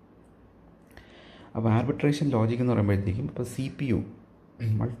 അപ്പോൾ ആർബിട്രേഷൻ ലോജിക് എന്ന് പറയുമ്പോഴത്തേക്കും ഇപ്പോൾ CPU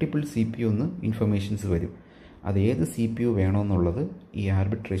മൾട്ടിപ്പിൾ CPU നിന്ന് ഇൻഫർമേഷൻസ് വരും. അത് ഏത് CPU വേണമെന്നുള്ളത് ഈ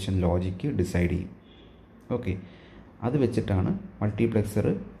ആർബിട്രേഷൻ ലോജിക്ക് ഡിസൈഡ് ചെയ്യും. ഓക്കെ, അത് വെച്ചിട്ടാണ് മൾട്ടിപ്ലെക്സർ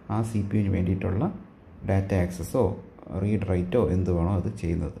ആ CPU വേണ്ടിയിട്ടുള്ള ഡാറ്റ ആക്സസോ റീഡ് റൈറ്റോ എന്ത് വേണോ അത്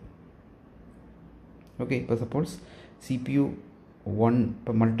ചെയ്യുന്നത്. ഓക്കെ, ഇപ്പോൾ സപ്പോസ് CPU 1,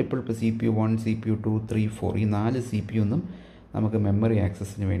 ഇപ്പോൾ മൾട്ടിപ്പിൾ, ഇപ്പോൾ CPU 1, CPU 2, 3, 4 ഈ 4 CPU ഒന്നും നമുക്ക് മെമ്മറി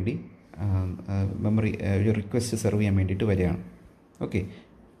ആക്സസിന് വേണ്ടി മെമ്മറി ഒരു റിക്വസ്റ്റ് സെർവ് ചെയ്യാൻ വേണ്ടിയിട്ട് വരികയാണ്. ഓക്കെ,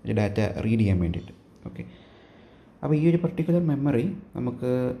 ഒരു ഡാറ്റ റീഡ് ചെയ്യാൻ വേണ്ടിയിട്ട്. ഓക്കെ, അപ്പോൾ ഈ ഒരു പർട്ടിക്കുലർ മെമ്മറി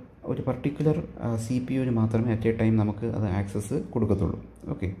നമുക്ക് ഒരു പർട്ടിക്കുലർ CPU മാത്രമേ അറ്റ് എ ടൈം നമുക്ക് അത് ആക്സസ് കൊടുക്കത്തുള്ളൂ.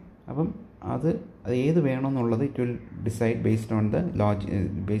 ഓക്കെ, അപ്പം അത് ഏത് വേണമെന്നുള്ളത് it will decide based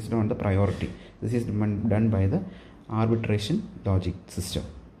on the priority. This is done by the arbitration logic system.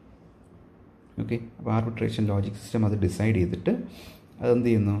 Okay, അപ്പോൾ ആർബിട്രേഷൻ ലോജിക് സിസ്റ്റം അത് ഡിസൈഡ് ചെയ്തിട്ട് അതെന്ത്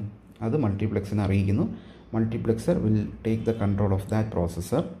ചെയ്യുന്നു, അത് മൾട്ടിപ്ലെക്സിനെ അറിയിക്കുന്നു. Multiplexer will take the control of that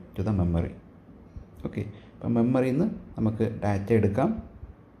processor to the memory. Okay, അപ്പം മെമ്മറിയിൽ നിന്ന് നമുക്ക് ഡാറ്റ എടുക്കാം.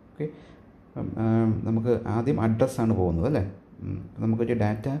 ഓക്കെ, നമുക്ക് ആദ്യം അഡ്രസ്സാണ് പോകുന്നത് അല്ലേ. നമുക്കൊരു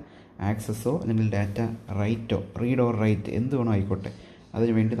ഡാറ്റ ആക്സസ്സോ അല്ലെങ്കിൽ ഡാറ്റ റൈറ്റോ, റീഡ് ഓർ റൈറ്റ് എന്ത് വേണോ ആയിക്കോട്ടെ,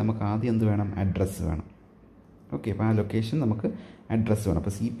 അതിന് വേണ്ടി നമുക്ക് ആദ്യം എന്ത് വേണം, അഡ്രസ്സ് വേണം. ഓക്കെ, അപ്പോൾ ആ ലൊക്കേഷൻ നമുക്ക് അഡ്രസ്സ് വേണം.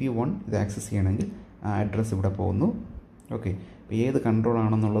 അപ്പോൾ CPU1 ഇത് ആക്സസ് ചെയ്യണമെങ്കിൽ ആ അഡ്രസ്സ് ഇവിടെ പോകുന്നു. ഓക്കെ, അപ്പോൾ ഏത് കൺട്രോൾ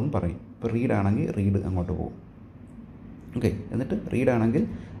ആണെന്നുള്ളതും പറയും. ഇപ്പോൾ റീഡ് ആണെങ്കിൽ റീഡ് അങ്ങോട്ട് പോകും. ഓക്കെ, എന്നിട്ട് റീഡ് ആണെങ്കിൽ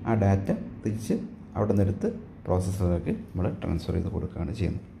ആ ഡാറ്റ തിരിച്ച് അവിടെ നിന്നെടുത്ത് പ്രോസസ്സറിലേക്ക് നമ്മൾ ട്രാൻസ്ഫർ ചെയ്ത് കൊടുക്കുകയാണ്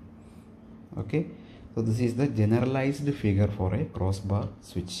ചെയ്യുന്നത്. Okay, so this is the generalised figure four A cross bar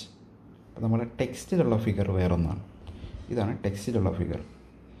switch. അപ്പോൾ നമ്മളെ ടെക്സ്റ്റിലുള്ള ഫിഗർ വേറൊന്നാണ്. ഇതാണ് ടെക്സ്റ്റിലുള്ള ഫിഗർ.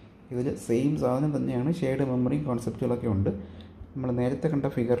 ഇതിൽ സെയിം സാധനം തന്നെയാണ്, ഷെയർഡ് മെമ്മറി കോൺസെപ്റ്റുകളൊക്കെ ഉണ്ട്. നമ്മൾ നേരത്തെ കണ്ട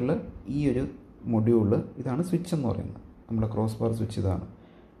ഫിഗറിൽ ഈ ഒരു മൊഡ്യൂള് ഇതാണ് സ്വിച്ച് എന്ന് പറയുന്നത്, നമ്മുടെ ക്രോസ് ബാർ സ്വിച്ച് ഇതാണ്.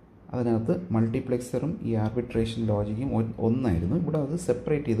 അതിനകത്ത് മൾട്ടിപ്ലെക്സറും ഈ ആർബിട്രേഷൻ ലോജിക്കും ഒന്നായിരുന്നു. ഇവിടെ അത്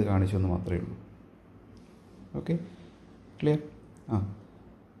സെപ്പറേറ്റ് ചെയ്ത് കാണിച്ചു എന്ന് മാത്രമേ ഉള്ളൂ. Okay, clear?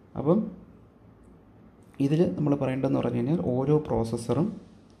 അപ്പം ഇതിൽ നമ്മൾ പറയേണ്ടതെന്ന് പറഞ്ഞു കഴിഞ്ഞാൽ ഓരോ പ്രോസസ്സറും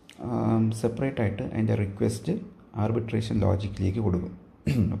സെപ്പറേറ്റ് ആയിട്ട് അതിൻ്റെ റിക്വസ്റ്റ് ആർബിട്രേഷൻ ലോജിക്കിലേക്ക് കൊടുക്കും.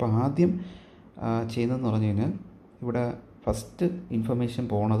 അപ്പോൾ ആദ്യം ചെയ്യുന്നതെന്ന് പറഞ്ഞു കഴിഞ്ഞാൽ ഇവിടെ ഫസ്റ്റ് ഇൻഫർമേഷൻ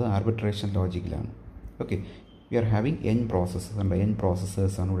പോകുന്നത് arbitration ലോജിക്കിലാണ്. Okay, V are having n processors ഉണ്ട്, n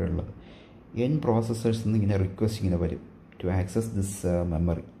പ്രോസസ്സേഴ്സാണ് ഇവിടെ ഉള്ളത്. n പ്രോസസ്സേഴ്സ് നിന്ന് ഇങ്ങനെ റിക്വസ്റ്റ് ഇങ്ങനെ വരും to access this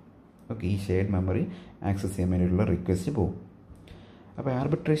memory. Okay, ഈ ഷെയർഡ് മെമ്മറി ആക്സസ് ചെയ്യാൻ വേണ്ടിയിട്ടുള്ള റിക്വസ്റ്റ് പോകും. അപ്പോൾ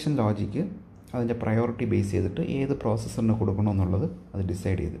ആർബിട്രേഷൻ ലോജിക്ക് അതിൻ്റെ പ്രയോറിറ്റി ബേസ് ചെയ്തിട്ട് ഏത് പ്രോസസ്സറിന് കൊടുക്കണമെന്നുള്ളത് അത്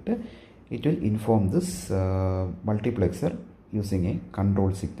ഡിസൈഡ് ചെയ്തിട്ട് it will inform this multiplexer using A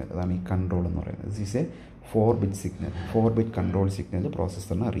control signal. അതാണ് ഈ കൺട്രോൾ എന്ന് പറയുന്നത്. This is A 4-bit signal. 4-bit control signal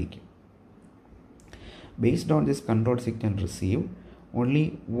പ്രോസസ്സറിനെ അറിയിക്കും. Based on this control signal receive only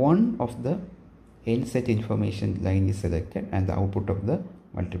one of the n set information line is selected and the output of the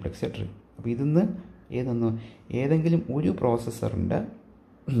multiplexer tree. അപ്പോൾ ഇതിന്ന് ഏതെങ്കിലും ഒരു പ്രോസസ്സറിൻ്റെ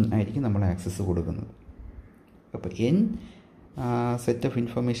ആയിരിക്കും നമ്മൾ access കൊടുക്കുന്നത്. അപ്പോൾ n set of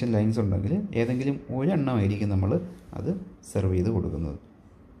information lines ഉണ്ടെങ്കിൽ ഏതെങ്കിലും ഒരെണ്ണമായിരിക്കും നമ്മൾ അത് സെർവ് ചെയ്ത് കൊടുക്കുന്നത്.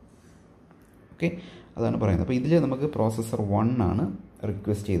 ഓക്കെ, അതാണ് പറയുന്നത്. അപ്പോൾ ഇതിൽ നമുക്ക് പ്രോസസ്സർ 1 ആണ്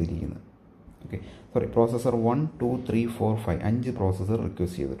റിക്വസ്റ്റ് ചെയ്തിരിക്കുന്നത്. ഓക്കെ, പ്രോസസ്സർ 1, 2, 3, 4, 5 5 പ്രോസസ്സർ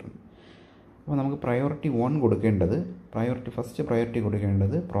റിക്വസ്റ്റ് ചെയ്തിട്ടുണ്ട്. അപ്പോൾ നമുക്ക് പ്രയോറിറ്റി 1 കൊടുക്കേണ്ടത്, ഫസ്റ്റ് പ്രയോറിറ്റി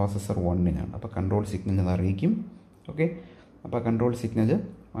കൊടുക്കേണ്ടത് പ്രോസസ്സർ 1-നാണ്. അപ്പോൾ കൺട്രോൾ സിഗ്നൽ അത് അറിയിക്കും. ഓക്കെ, അപ്പോൾ കൺട്രോൾ സിഗ്നൽ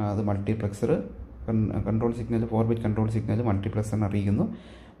അത് multiplexer control signal 4-bit control signal മൾട്ടിപ്ലെക്സറിനെ അറിയിക്കുന്നു.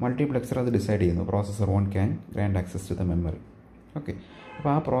 മൾട്ടിപ്ലെക്സർ അത് ഡിസൈഡ് ചെയ്യുന്നു processor 1 can grand access to the memory. Okay,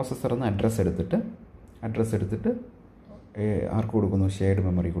 അപ്പോൾ ആ പ്രോസസ്സറിൽ നിന്ന് അഡ്രസ്സ് എടുത്തിട്ട് ആർക്ക് കൊടുക്കുന്നു, ഷെയർഡ്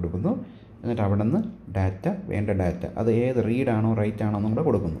മെമ്മറി കൊടുക്കുന്നു. എന്നിട്ട് അവിടെ നിന്ന് വേണ്ട ഡാറ്റ അത് ഏത് റീഡാണോ റൈറ്റ് ആണോ എന്നും കൂടെ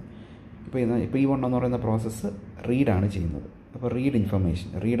കൊടുക്കുന്നു. ഇപ്പോൾ ഈ P1 എന്ന് പറയുന്ന പ്രോസസ്സ് റീഡാണ് ചെയ്യുന്നത്. അപ്പോൾ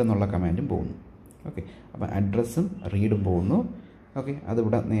റീഡ് എന്നുള്ള കമാൻഡും പോകുന്നു. ഓക്കെ, അപ്പോൾ അഡ്രസ്സും റീഡും പോകുന്നു. ഓക്കെ,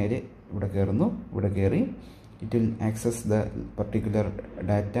 അതിവിടെ നേരെ ഇവിടെ കയറി it will access the particular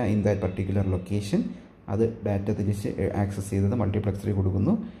data in that particular location. അത് ഡാറ്റ തിരിച്ച് ആക്സസ് ചെയ്തത് മൾട്ടിപ്ലെക്സറിൽ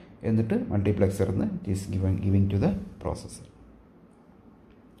കൊടുക്കുന്നു. എന്നിട്ട് മൾട്ടിപ്ലെക്സറിന് it is giving to the processor.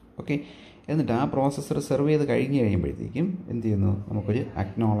 Okay, എന്നിട്ട് ആ പ്രോസസ്സർ സെർവ് ചെയ്ത് കഴിയുമ്പോഴത്തേക്കും എന്ത് ചെയ്യുന്നു, നമുക്കൊരു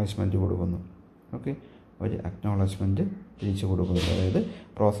അക്നോളജ്മെൻറ്റ് കൊടുക്കുന്നു. ഓക്കെ, ഒരു അക്നോളജ്മെൻറ്റ് തിരിച്ച് കൊടുക്കുന്നു. അതായത്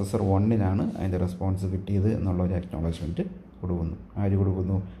പ്രോസസ്സർ 1-നാണ് അതിൻ്റെ റെസ്പോൺസ് കിട്ടിയത് എന്നുള്ള ഒരു അക്നോളജ്മെൻറ്റ് കൊടുക്കുന്നു. ആര്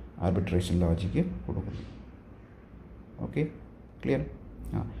കൊടുക്കുന്നു, ആർബിട്രേഷൻ ലോജിക്ക് കൊടുക്കുന്നു. Okay, clear?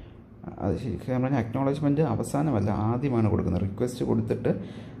 അത് ശരിക്കും പറഞ്ഞാൽ അക്നോളജ്മെൻറ്റ് അവസാനമല്ല, ആദ്യമാണ് കൊടുക്കുന്നത്. റിക്വസ്റ്റ് കൊടുത്തിട്ട്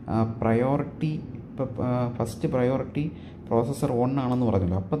പ്രയോറിറ്റി, ഇപ്പോൾ ഫസ്റ്റ് പ്രയോറിറ്റി പ്രോസസ്സർ 1 ആണെന്ന്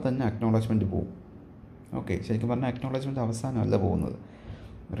പറഞ്ഞല്ലോ, അപ്പം തന്നെ അക്നോളജ്മെൻറ്റ് പോകും. ഓക്കെ, ശരിക്കും പറഞ്ഞാൽ അക്നോളജ്മെൻറ്റ് അവസാനമല്ല പോകുന്നത്,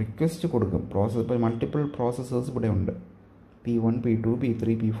 റിക്വസ്റ്റ് കൊടുക്കും. ഇപ്പോൾ മൾട്ടിപ്പിൾ പ്രോസസ്സേഴ്സ് ഇവിടെ ഉണ്ട്, P1, P2,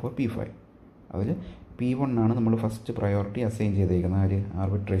 P3, P4, P5. അതിൽ P1 ആണ് നമ്മൾ ഫസ്റ്റ് പ്രയോറിറ്റി അസൈൻ ചെയ്തേക്കുന്നത്,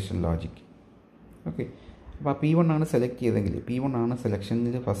 ആർബിട്രേഷൻ ലോജിക്ക്. ഓക്കെ, അപ്പോൾ P1 ആണ് സെലക്ട് ചെയ്തെങ്കിൽ, P1 ആണ്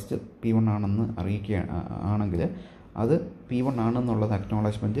സെലക്ഷനിൽ ഫസ്റ്റ് P1 ആണെന്ന് ആണെങ്കിൽ അത് P1 ആണെന്നുള്ളത്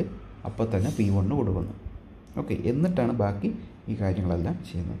അക്നോളജ്മെൻറ്റ് അപ്പോൾ തന്നെ P1 കൊടുക്കുന്നു. ഓക്കെ, എന്നിട്ടാണ് ബാക്കി ഈ കാര്യങ്ങളെല്ലാം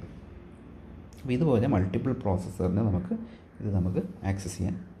ചെയ്യുന്നത്. അപ്പോൾ ഇതുപോലെ മൾട്ടിപ്പിൾ പ്രോസസ്സറിന് നമുക്ക് ആക്സസ്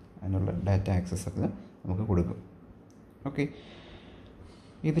ചെയ്യാൻ, അതിനുള്ള ഡാറ്റ ആക്സസ് ഒക്കെ നമുക്ക് കൊടുക്കും. ഓക്കെ,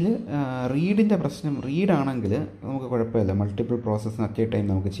 ഇതിൽ റീഡിൻ്റെ പ്രശ്നം, റീഡാണെങ്കിൽ നമുക്ക് കുഴപ്പമില്ല, മൾട്ടിപ്പിൾ പ്രോസസ്സിന് അറ്റ് എ ടൈം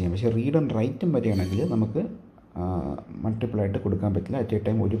നമുക്ക് ചെയ്യാം. പക്ഷേ റീഡ് ആൻഡ് റൈറ്റും വരികയാണെങ്കിൽ നമുക്ക് മൾട്ടിപ്പിളായിട്ട് കൊടുക്കാൻ പറ്റില്ല. അറ്റ് എ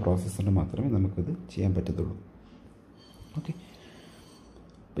ടൈം ഒരു പ്രോസസ്സറിന് മാത്രമേ നമുക്കിത് ചെയ്യാൻ പറ്റത്തുള്ളൂ. ഓക്കെ,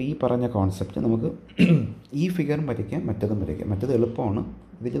 അപ്പോൾ ഈ പറഞ്ഞ കോൺസെപ്റ്റ് നമുക്ക് ഈ ഫിഗറും വരയ്ക്കാം, മറ്റതും വരയ്ക്കാം. മറ്റത് എളുപ്പമാണ്,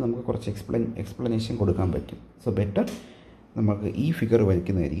 ഇതിൽ നമുക്ക് കുറച്ച് എക്സ്പ്ലനേഷൻ കൊടുക്കാൻ പറ്റും. സോ ബെറ്റർ നമുക്ക് ഈ ഫിഗർ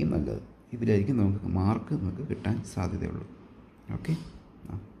വരയ്ക്കുന്നതായിരിക്കും നല്ലത്. ഇതിലായിരിക്കും നമുക്ക് മാർക്ക് നമുക്ക് കിട്ടാൻ സാധ്യതയുള്ളൂ. ഓക്കെ,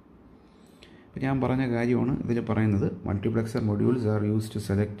 ഇപ്പോൾ ഞാൻ പറഞ്ഞ കാര്യമാണ് ഇതിൽ പറയുന്നത്. Multiplexer modules R use to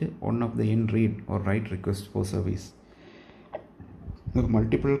select one of the N read or right request for service.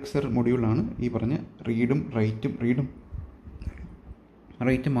 Multiplexer മൊഡ്യൂളാണ് ഈ പറഞ്ഞ റീഡും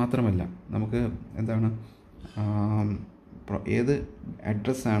റൈറ്റും മാത്രമല്ല, നമുക്ക് എന്താണ് ഏത്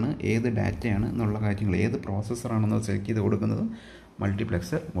അഡ്രസ്സാണ്, ഏത് ഡാറ്റയാണ് എന്നുള്ള കാര്യങ്ങൾ, ഏത് പ്രോസസ്സറാണെന്ന് സെലക്ട് ചെയ്ത് കൊടുക്കുന്നത്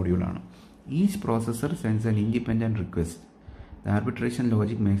multiplexer മൊഡ്യൂളാണ്. Each processor സെൻഡ്സ് an independent request. The arbitration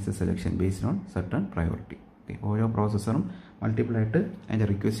logic makes the selection based on certain priority. Okay, ഓരോ പ്രോസസ്സറും മൾട്ടിപ്പിളായിട്ട് അതിൻ്റെ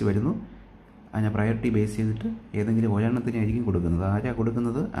റിക്വസ്റ്റ് വരുന്നു. അതിനെ പ്രയോറിറ്റി ബേസ് ചെയ്തിട്ട് ഏതെങ്കിലും ഒരെണ്ണത്തിനായിരിക്കും കൊടുക്കുന്നത്. ആരാ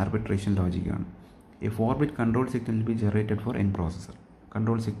കൊടുക്കുന്നത്? Arbitration ലോജിക്കാണ്. A 4-bit control signal will be generated four N processor.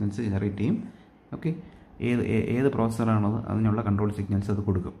 Control signals generate ചെയ്യും. ഓക്കെ, ഏത് പ്രോസസ്സറാണത് അതിനുള്ള കൺട്രോൾ സിഗ്നൽസ് അത്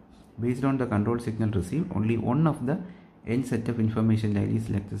കൊടുക്കും. Based on the control signal receive only one of the n set of information line is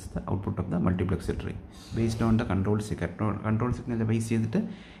selected as the output of the multiplexer tree based on the control signal base ചെയ്തിട്ട്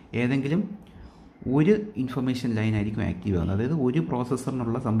ഏതെങ്കിലും ഒരു information line ആയിരിക്കും active ആകുന്നത്. അതായത് ഒരു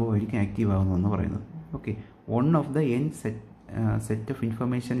പ്രോസസ്സറിനുള്ള സംഭവമായിരിക്കും active ആകുന്നതെന്ന് പറയുന്നത്. Okay, one of the n set of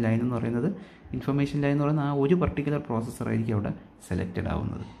information line എന്ന് പറയുന്നത്, ഇൻഫർമേഷൻ ലൈൻ എന്ന് പറയുന്നത് ആ ഒരു പർട്ടിക്കുലർ പ്രോസസ്സറായിരിക്കും അവിടെ സെലക്റ്റഡ്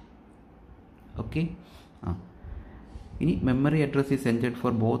ആവുന്നത്. ഓക്കെ, ഇനി memory address is entered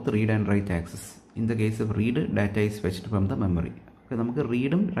for both read and right access. In the case of read, data is fetched from the memory. Okay, നമുക്ക്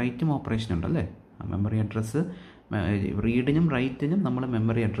റീഡും റൈറ്റും ഓപ്പറേഷൻ ഉണ്ടല്ലേ. മെമ്മറി അഡ്രസ്സ്, റീഡിനും റൈറ്റിനും നമ്മൾ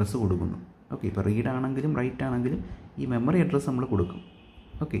മെമ്മറി അഡ്രസ്സ് കൊടുക്കുന്നു. ഓക്കെ, ഇപ്പോൾ റീഡാണെങ്കിലും right ആണെങ്കിലും ഈ മെമ്മറി അഡ്രസ്സ് നമ്മൾ കൊടുക്കും.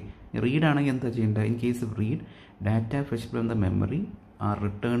 ഓക്കെ, റീഡാണെങ്കിൽ എന്താ ചെയ്യേണ്ടത്? In case of read, data fetched from the memory R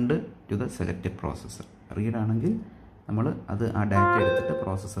returned to the selected processor. റീഡാണെങ്കിൽ നമ്മൾ ആ ഡാറ്റ എടുത്തിട്ട്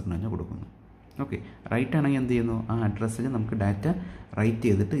പ്രോസസ്സറിന് തന്നെ കൊടുക്കുന്നു. ഓക്കെ, റൈറ്റ് ആണെങ്കിൽ എന്ത് ചെയ്യുന്നു? ആ അഡ്രസ്സിൽ നമുക്ക് ഡാറ്റ റൈറ്റ്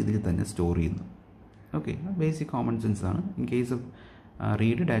ചെയ്തിട്ട് ഇതിൽ തന്നെ സ്റ്റോർ ചെയ്യുന്നു. ഓക്കെ, ബേസിക് കോമൺ സെൻസ് ആണ്. In case of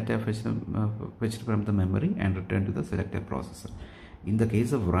read, data fetched from the memory and return to the selected processor. In the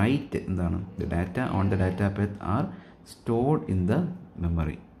case of right എന്താണ്? The data on the data path R stored in the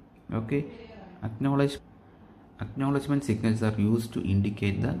memory. Okay, acknowledgement signals are used to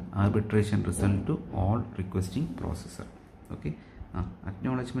indicate the arbitration result to all requesting processor. Okay,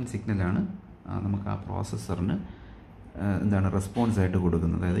 acknowledgement സിഗ്നലാണ് നമുക്ക് ആ പ്രോസസ്സറിന് എന്താണ് response ആയിട്ട്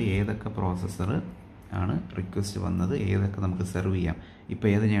കൊടുക്കുന്നത്. അതായത് ഏതൊക്കെ processor ആണ് റിക്വസ്റ്റ് വന്നത്, ഏതൊക്കെ നമുക്ക് സെർവ് ചെയ്യാം, ഇപ്പോൾ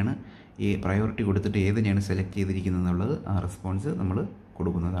ഏതിനെയാണ് ഈ പ്രയോറിറ്റി കൊടുത്തിട്ട് ഏതിനെയാണ് സെലക്ട് ചെയ്തിരിക്കുന്നത് എന്നുള്ളത് ആ റെസ്പോൺസ് നമ്മൾ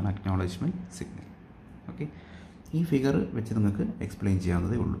കൊടുക്കുന്നതാണ് അക്നോളജ്മെൻറ്റ് സിഗ്നൽ. ഓക്കെ, ഈ ഫിഗർ വെച്ച് നിങ്ങൾക്ക് എക്സ്പ്ലെയിൻ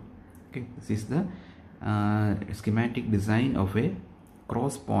ചെയ്യാവുന്നതേ ഉള്ളൂ. Okay, this is the schematic design of A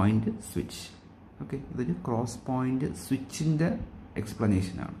cross point switch. Okay, ഇതൊരു cross point സ്വിച്ചിൻ്റെ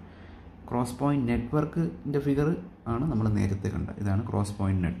എക്സ്പ്ലനേഷനാണ്. Cross point നെറ്റ്വർക്കിൻ്റെ figure ആണ് നമ്മൾ നേരത്തെ കണ്ട. ഇതാണ് ക്രോസ്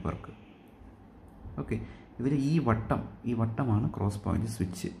പോയിൻ്റ് നെറ്റ്വർക്ക്. ഓക്കെ, ഇതിൽ ഈ വട്ടമാണ് ക്രോസ് പോയിൻ്റ്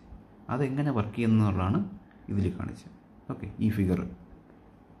സ്വിച്ച്. അതെങ്ങനെ വർക്ക് ചെയ്യുന്നതാണ് ഇതിൽ കാണിച്ചത്. ഓക്കെ, ഈ ഫിഗർ.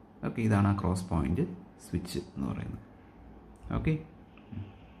 ഓക്കെ, ഇതാണ് ആ ക്രോസ് പോയിൻ്റ് സ്വിച്ച് എന്ന് പറയുന്നത്. ഓക്കെ,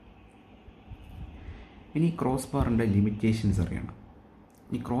 ഇനി ക്രോസ് ബാറിൻ്റെ ലിമിറ്റേഷൻസ് അറിയണം.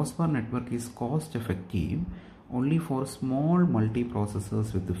 ഈ cross bar network is cost effective only for small multiprocessors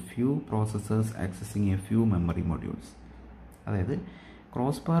with a few processors accessing a few memory modules. അതായത്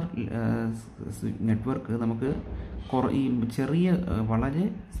ക്രോസ് ബാർ നെറ്റ്വർക്ക് നമുക്ക് ഈ ചെറിയ വളരെ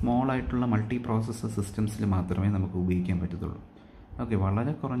സ്മോളായിട്ടുള്ള മൾട്ടി പ്രോസസ്സർ സിസ്റ്റംസിൽ മാത്രമേ നമുക്ക് ഉപയോഗിക്കാൻ പറ്റത്തുള്ളൂ. ഓക്കെ,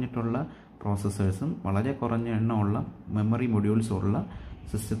 വളരെ കുറഞ്ഞിട്ടുള്ള പ്രോസസ്സേഴ്സും വളരെ കുറഞ്ഞ എണ്ണമുള്ള മെമ്മറി മൊഡ്യൂൾസും ഉള്ള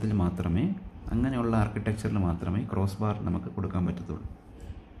സിസ്റ്റത്തിൽ മാത്രമേ, അങ്ങനെയുള്ള ആർക്കിടെക്ചറിൽ മാത്രമേ ക്രോസ് ബാർ നമുക്ക് കൊടുക്കാൻ പറ്റത്തുള്ളൂ.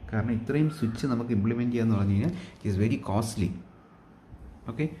 കാരണം ഇത്രയും സ്വിച്ച് നമുക്ക് ഇംപ്ലിമെൻറ്റ് ചെയ്യാന്ന് പറഞ്ഞു കഴിഞ്ഞാൽ it is very costly.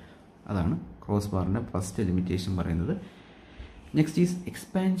 Okay, അതാണ് ക്രോസ് ബാറിൻ്റെ ഫസ്റ്റ് ലിമിറ്റേഷൻ പറയുന്നത്. Next is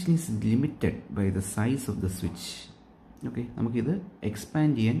expansion is limited by the size of the switch. Okay, നമുക്കിത്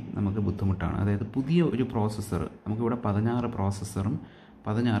എക്സ്പാൻഡ് ചെയ്യാൻ നമുക്ക് ബുദ്ധിമുട്ടാണ്. അതായത് പുതിയ ഒരു പ്രോസസ്സർ, നമുക്കിവിടെ 16 പ്രോസസ്സറും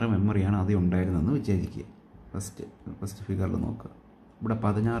 16 മെമ്മറിയാണ് ആദ്യം ഉണ്ടായിരുന്നതെന്ന് വിചാരിക്കുക. ഫസ്റ്റ് ഫിഗറിൽ നോക്കുക. ഇവിടെ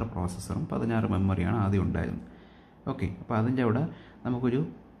 16 പ്രോസസ്സറും 16 മെമ്മറിയാണ് ആദ്യം ഉണ്ടായിരുന്നത്. ഓക്കെ, അപ്പോൾ അതിൻ്റെ അവിടെ നമുക്കൊരു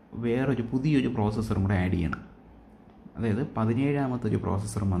വേറൊരു പുതിയൊരു പ്രോസസ്സറും കൂടെ ആഡ് ചെയ്യണം. അതായത് 17ാമത്തെ ഒരു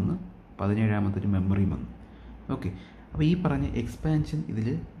പ്രോസസ്സറും വന്ന് 17ാമത്തെ ഒരു മെമ്മറിയും വന്നു. ഓക്കെ, അപ്പോൾ ഈ പറഞ്ഞ എക്സ്പാൻഷൻ ഇതിൽ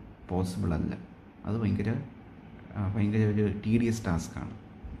പോസിബിൾ അല്ല. അത് ഭയങ്കര ഒരു ടീഡിയസ് ടാസ്ക്കാണ്.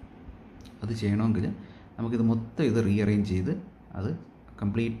 അത് ചെയ്യണമെങ്കിൽ നമുക്കിത് മൊത്തം റീഅറേഞ്ച് ചെയ്ത് അത്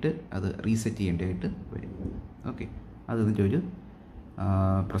കംപ്ലീറ്റ് അത് റീസെറ്റ് ചെയ്യേണ്ടതായിട്ട് വരും. ഓക്കെ, അത് ഇതിൻ്റെ ഒരു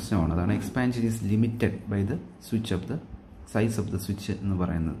പ്രശ്നമാണ്. അതാണ് expansion is limited by the switch off the size of the switch എന്ന്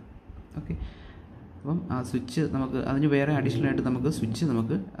പറയുന്നത്. ഓക്കെ, അപ്പം ആ സ്വിച്ച് നമുക്ക് അതിന് വേറെ അഡീഷണൽ ആയിട്ട് നമുക്ക് സ്വിച്ച്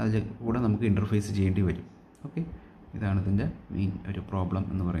നമുക്ക് അതിൽ കൂടെ നമുക്ക് ഇൻ്റർഫേസ് ചെയ്യേണ്ടി വരും. ഓക്കെ, ഇതാണ് ഇതിൻ്റെ മെയിൻ ഒരു പ്രോബ്ലം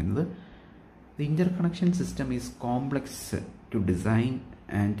എന്ന് പറയുന്നത്. The inter connection system is complex to design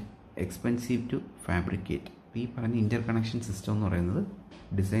and expensive to fabricate. ഈ പറഞ്ഞ ഇൻ്റർ കണക്ഷൻ സിസ്റ്റം എന്ന് പറയുന്നത്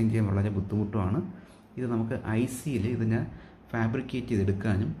ഡിസൈൻ ചെയ്യാൻ വളരെ ബുദ്ധിമുട്ടുമാണ്. ഇത് നമുക്ക് ICയിൽ ഇതിനെ ഫാബ്രിക്കേറ്റ്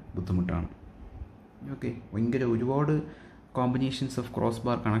ചെയ്തെടുക്കാനും ബുദ്ധിമുട്ടാണ്. ഓക്കെ, ഭയങ്കര ഒരുപാട് combinations of cross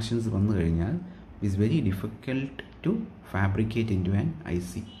bar connections വന്നു കഴിഞ്ഞാൽ it's very difficult to fabricate in to an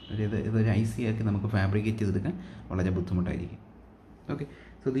IC. ഇതൊരു IC ആക്കി നമുക്ക് ഫാബ്രിക്കേറ്റ് ചെയ്തെടുക്കാൻ വളരെ ബുദ്ധിമുട്ടായിരിക്കും. Okay,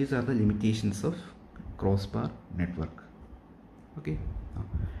 so these are the limitations of cross bar network. Okay,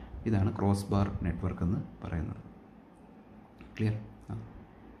 ഇതാണ് ക്രോസ് ബാർ നെറ്റ്വർക്ക് എന്ന് പറയുന്നത്. Clear?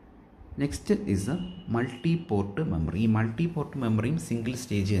 Next is A multi port memory. ഈ മൾട്ടി പോർട്ട് മെമ്മറിയും സിംഗിൾ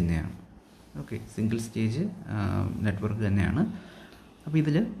സ്റ്റേജ് തന്നെയാണ്. ഓക്കെ, സിംഗിൾ സ്റ്റേജ് നെറ്റ്വർക്ക് തന്നെയാണ്. അപ്പോൾ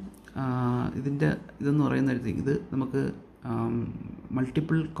ഇതിൻ്റെ ഇതെന്ന് പറയുന്ന ഇത് നമുക്ക്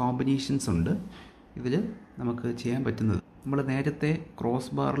മൾട്ടിപ്പിൾ കോമ്പിനേഷൻസ് ഉണ്ട്. ഇതിൽ നമുക്ക് ചെയ്യാൻ പറ്റുന്നത് നമ്മൾ നേരത്തെ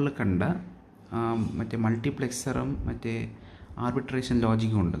ക്രോസ് ബാറിൽ കണ്ട മറ്റേ മൾട്ടിപ്ലെക്സറും മറ്റേ ആർബിട്രേഷൻ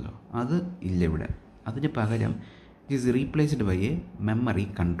ലോജിക്കും ഉണ്ടല്ലോ, അത് ഇല്ല ഇവിടെ. അതിന് പകരം it is replaced by A memory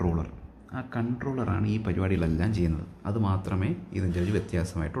controller. ആ കൺട്രോളറാണ് ഈ പരിപാടികളെല്ലാം ചെയ്യുന്നത്. അത് മാത്രമേ ഇതിൻ്റെ ഒരു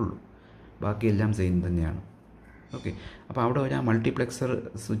വ്യത്യാസമായിട്ടുള്ളൂ. ബാക്കിയെല്ലാം സെയിം തന്നെയാണ്. ഓക്കെ, അപ്പോൾ അവിടെ ഒരു മൾട്ടിപ്ലെക്സർ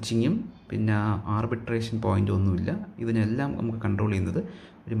സ്വിച്ചിങ്ങും പിന്നെ ആർബിട്രേഷൻ പോയിൻ്റ് ഒന്നുമില്ല. ഇതിനെല്ലാം നമുക്ക് കൺട്രോൾ ചെയ്യുന്നത്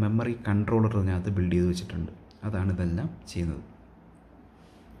ഒരു മെമ്മറി കൺട്രോളർ അതിനകത്ത് ബിൽഡ് ചെയ്ത് വെച്ചിട്ടുണ്ട്. അതാണ് ഇതെല്ലാം ചെയ്യുന്നത്.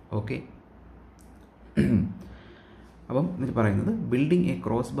 ഓക്കെ, അപ്പം ഇതിൽ പറയുന്നത് building A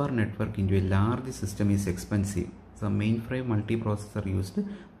cross bar network in to A large system is expensive. Main frame multi processor used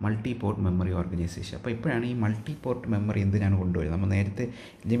multi port memory organisation. അപ്പോൾ ഇപ്പോഴാണ് ഈ മൾട്ടി പോർട്ട് മെമ്മറി എന്തിനാണ് കൊണ്ടുവരുന്നത്? നമ്മൾ നേരത്തെ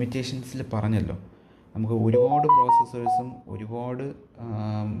ലിമിറ്റേഷൻസിൽ പറഞ്ഞല്ലോ, നമുക്ക് ഒരുപാട് പ്രോസസ്സേഴ്സും ഒരുപാട്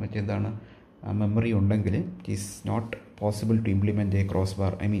മറ്റെന്താണ് മെമ്മറി ഉണ്ടെങ്കിൽ it is not possible to implement A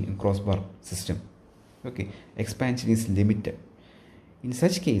cross bar system. Okay, expansion is limited. In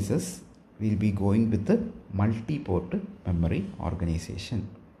such cases will be going with multi port memory organisation.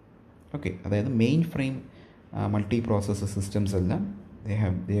 Okay, അതായത് main frame multi processor systems എല്ലാം they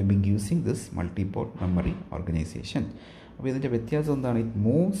have been using this multiport memory organization. അപ്പോൾ ഇതിൻ്റെ വ്യത്യാസം എന്താണ്? It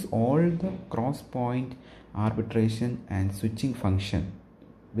moves all the cross point arbitration and switching function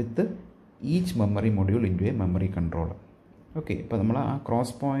with each memory module in to A memory controller. Okay, ഇപ്പോൾ നമ്മൾ ആ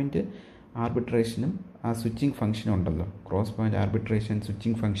cross point ആർബിട്രേഷനും ആ switching ഫങ്ഷനും ഉണ്ടല്ലോ, cross point arbitration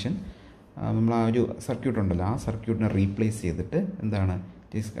switching function, നമ്മൾ ആ ഒരു സർക്യൂട്ട് ഉണ്ടല്ലോ, ആ സർക്യൂട്ടിനെ റീപ്ലേസ് ചെയ്തിട്ട് എന്താണ്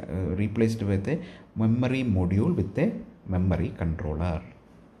replaced with a memory module with a memory controller.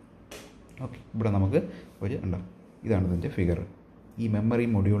 Okay, ഇവിടെ നമുക്ക് ഒരു ഇതാണ് ഇതിൻ്റെ ഫിഗർ. ഈ മെമ്മറി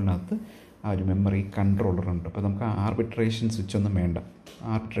മൊഡ്യൂളിനകത്ത് ആ ഒരു മെമ്മറി കൺട്രോളർ ഉണ്ട്. അപ്പോൾ നമുക്ക് ആർബിട്രേഷൻ സ്വിച്ച് ഒന്നും വേണ്ട,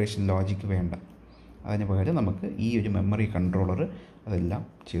 ആർബിട്രേഷൻ ലോജിക്ക് വേണ്ട. അതിന് പകരം നമുക്ക് ഈ ഒരു മെമ്മറി കൺട്രോളർ അതെല്ലാം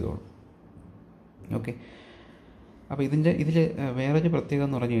ചെയ്തോളും. ഓക്കെ, അപ്പോൾ ഇതിൽ വേറൊരു പ്രത്യേകത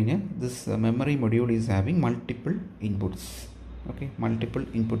എന്ന് പറഞ്ഞു കഴിഞ്ഞാൽ this memory module is having multiple inputs. Okay, multiple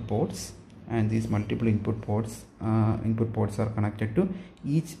input ports, and these multiple input ports are connected to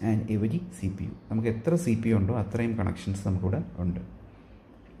each and every CPU. നമുക്ക് എത്ര CPU ഉണ്ടോ അത്രയും കണക്ഷൻസ് നമുക്കിവിടെ ഉണ്ട്.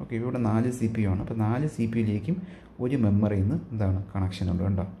 ഓക്കെ, ഇവിടെ 4 CPU ആണ്. അപ്പോൾ 4 CPUയിലേക്കും ഒരു മെമ്മറിയിൽ നിന്ന് എന്താണ് കണക്ഷൻ ഉണ്ട്,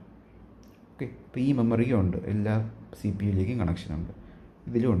 കണ്ടോ? ഓക്കെ, അപ്പോൾ ഈ മെമ്മറിയും ഉണ്ട്, എല്ലാ CPUയിലേക്കും കണക്ഷൻ ഉണ്ട്,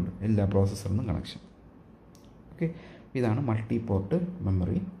 ഇതിലും ഉണ്ട്, എല്ലാ പ്രോസസ്സറിനും കണക്ഷൻ. ഓക്കെ, ഇതാണ് മൾട്ടി പോർട്ട്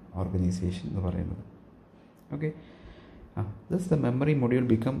മെമ്മറി ഓർഗനൈസേഷൻ എന്ന് പറയുന്നത്. Okay, thus the memory module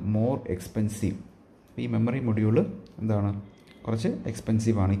become more expensive. ഈ മെമ്മറി മൊഡ്യൂൾ എന്താണ് കുറച്ച്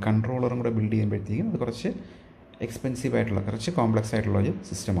എക്സ്പെൻസീവ് ആണ്. ഈ കൺട്രോളറും കൂടെ ബിൽഡ് ചെയ്യുമ്പോഴത്തേക്കും അത് കുറച്ച് എക്സ്പെൻസീവ് ആയിട്ടുള്ള കുറച്ച് കോംപ്ലക്സ് ആയിട്ടുള്ള ഒരു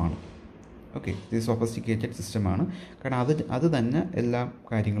സിസ്റ്റമാണ്. ഓക്കെ, ഇത് സോഫിസ്റ്റിക്കേറ്റഡ് സിസ്റ്റമാണ്. കാരണം അത് തന്നെ എല്ലാ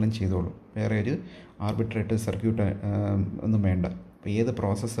കാര്യങ്ങളും ചെയ്തോളും. വേറെ ഒരു ആർബിട്രേറ്റർ സർക്യൂട്ട് ഒന്നും വേണ്ട. അപ്പോൾ ഏത്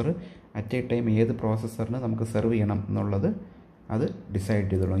പ്രോസസ്സർ അറ്റ് എ ടൈം ഏത് പ്രോസസ്സറിന് നമുക്ക് സെർവ് ചെയ്യണം എന്നുള്ളത് അത് ഡിസൈഡ്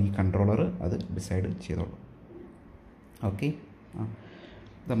ചെയ്തോളും. ഈ കൺട്രോളർ അത് ഡിസൈഡ് ചെയ്തോളും. Okay,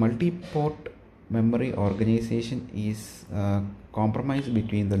 the multi-port memory organization is compromise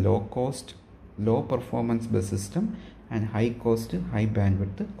between the low performance bus system and high cost high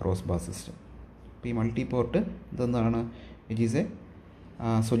bandwidth crossbar system. ഈ multi-port ഇതെന്താണ്? It is a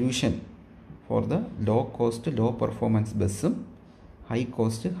solution for the low cost low performance ബസ്സും high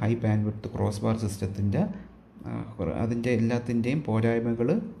cost high bandwidth crossbar സിസ്റ്റത്തിൻ്റെ അതിൻ്റെ എല്ലാത്തിൻ്റെയും പോരായ്മകൾ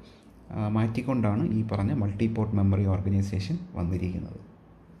മാറ്റിക്കൊണ്ടാണ് ഈ പറഞ്ഞ മൾട്ടിപോർട്ട് memory organisation വന്നിരിക്കുന്നത്.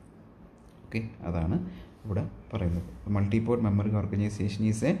 ഓക്കെ, അതാണ് ഇവിടെ പറയുന്നത്. മൾട്ടിപോർട്ട് memory organisation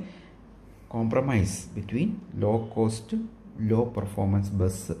is A compromise between low cost law performance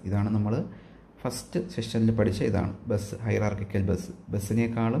bus. ഇതാണ് നമ്മൾ ഫസ്റ്റ് സെഷനിൽ പഠിച്ച ഇതാണ് ബസ്, ഹൈറാർക്കിക്കൽ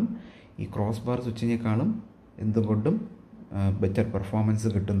ബസ്സിനേക്കാളും ഈ ക്രോസ് ബാർ സ്വിച്ചിനേക്കാളും എന്തുകൊണ്ടും ബെറ്റർ പെർഫോമൻസ്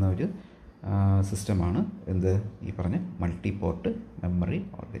കിട്ടുന്ന ഒരു സിസ്റ്റമാണ് എന്ത് ഈ പറഞ്ഞ മൾട്ടിപോർട്ട് മെമ്മറി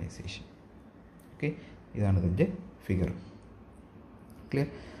ഓർഗനൈസേഷൻ. ഓക്കെ, ഇതാണ് ഇതിൻ്റെ ഫിഗർ. ക്ലിയർ?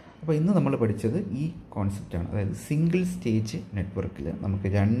 അപ്പോൾ ഇന്ന് നമ്മൾ പഠിച്ചത് ഈ കോൺസെപ്റ്റാണ്. അതായത് സിംഗിൾ സ്റ്റേജ് നെറ്റ്വർക്കിൽ നമുക്ക്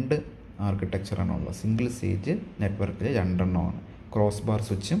 2 ആർക്കിടെക്ചറാണുള്ളത്. സിംഗിൾ സ്റ്റേജ് നെറ്റ്വർക്കിൽ 2 എണ്ണമാണ്, ക്രോസ് ബാർ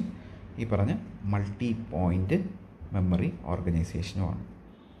സ്വിച്ചും ഈ പറഞ്ഞ മൾട്ടി പോയിൻ്റ് മെമ്മറി ഓർഗനൈസേഷനുമാണ്.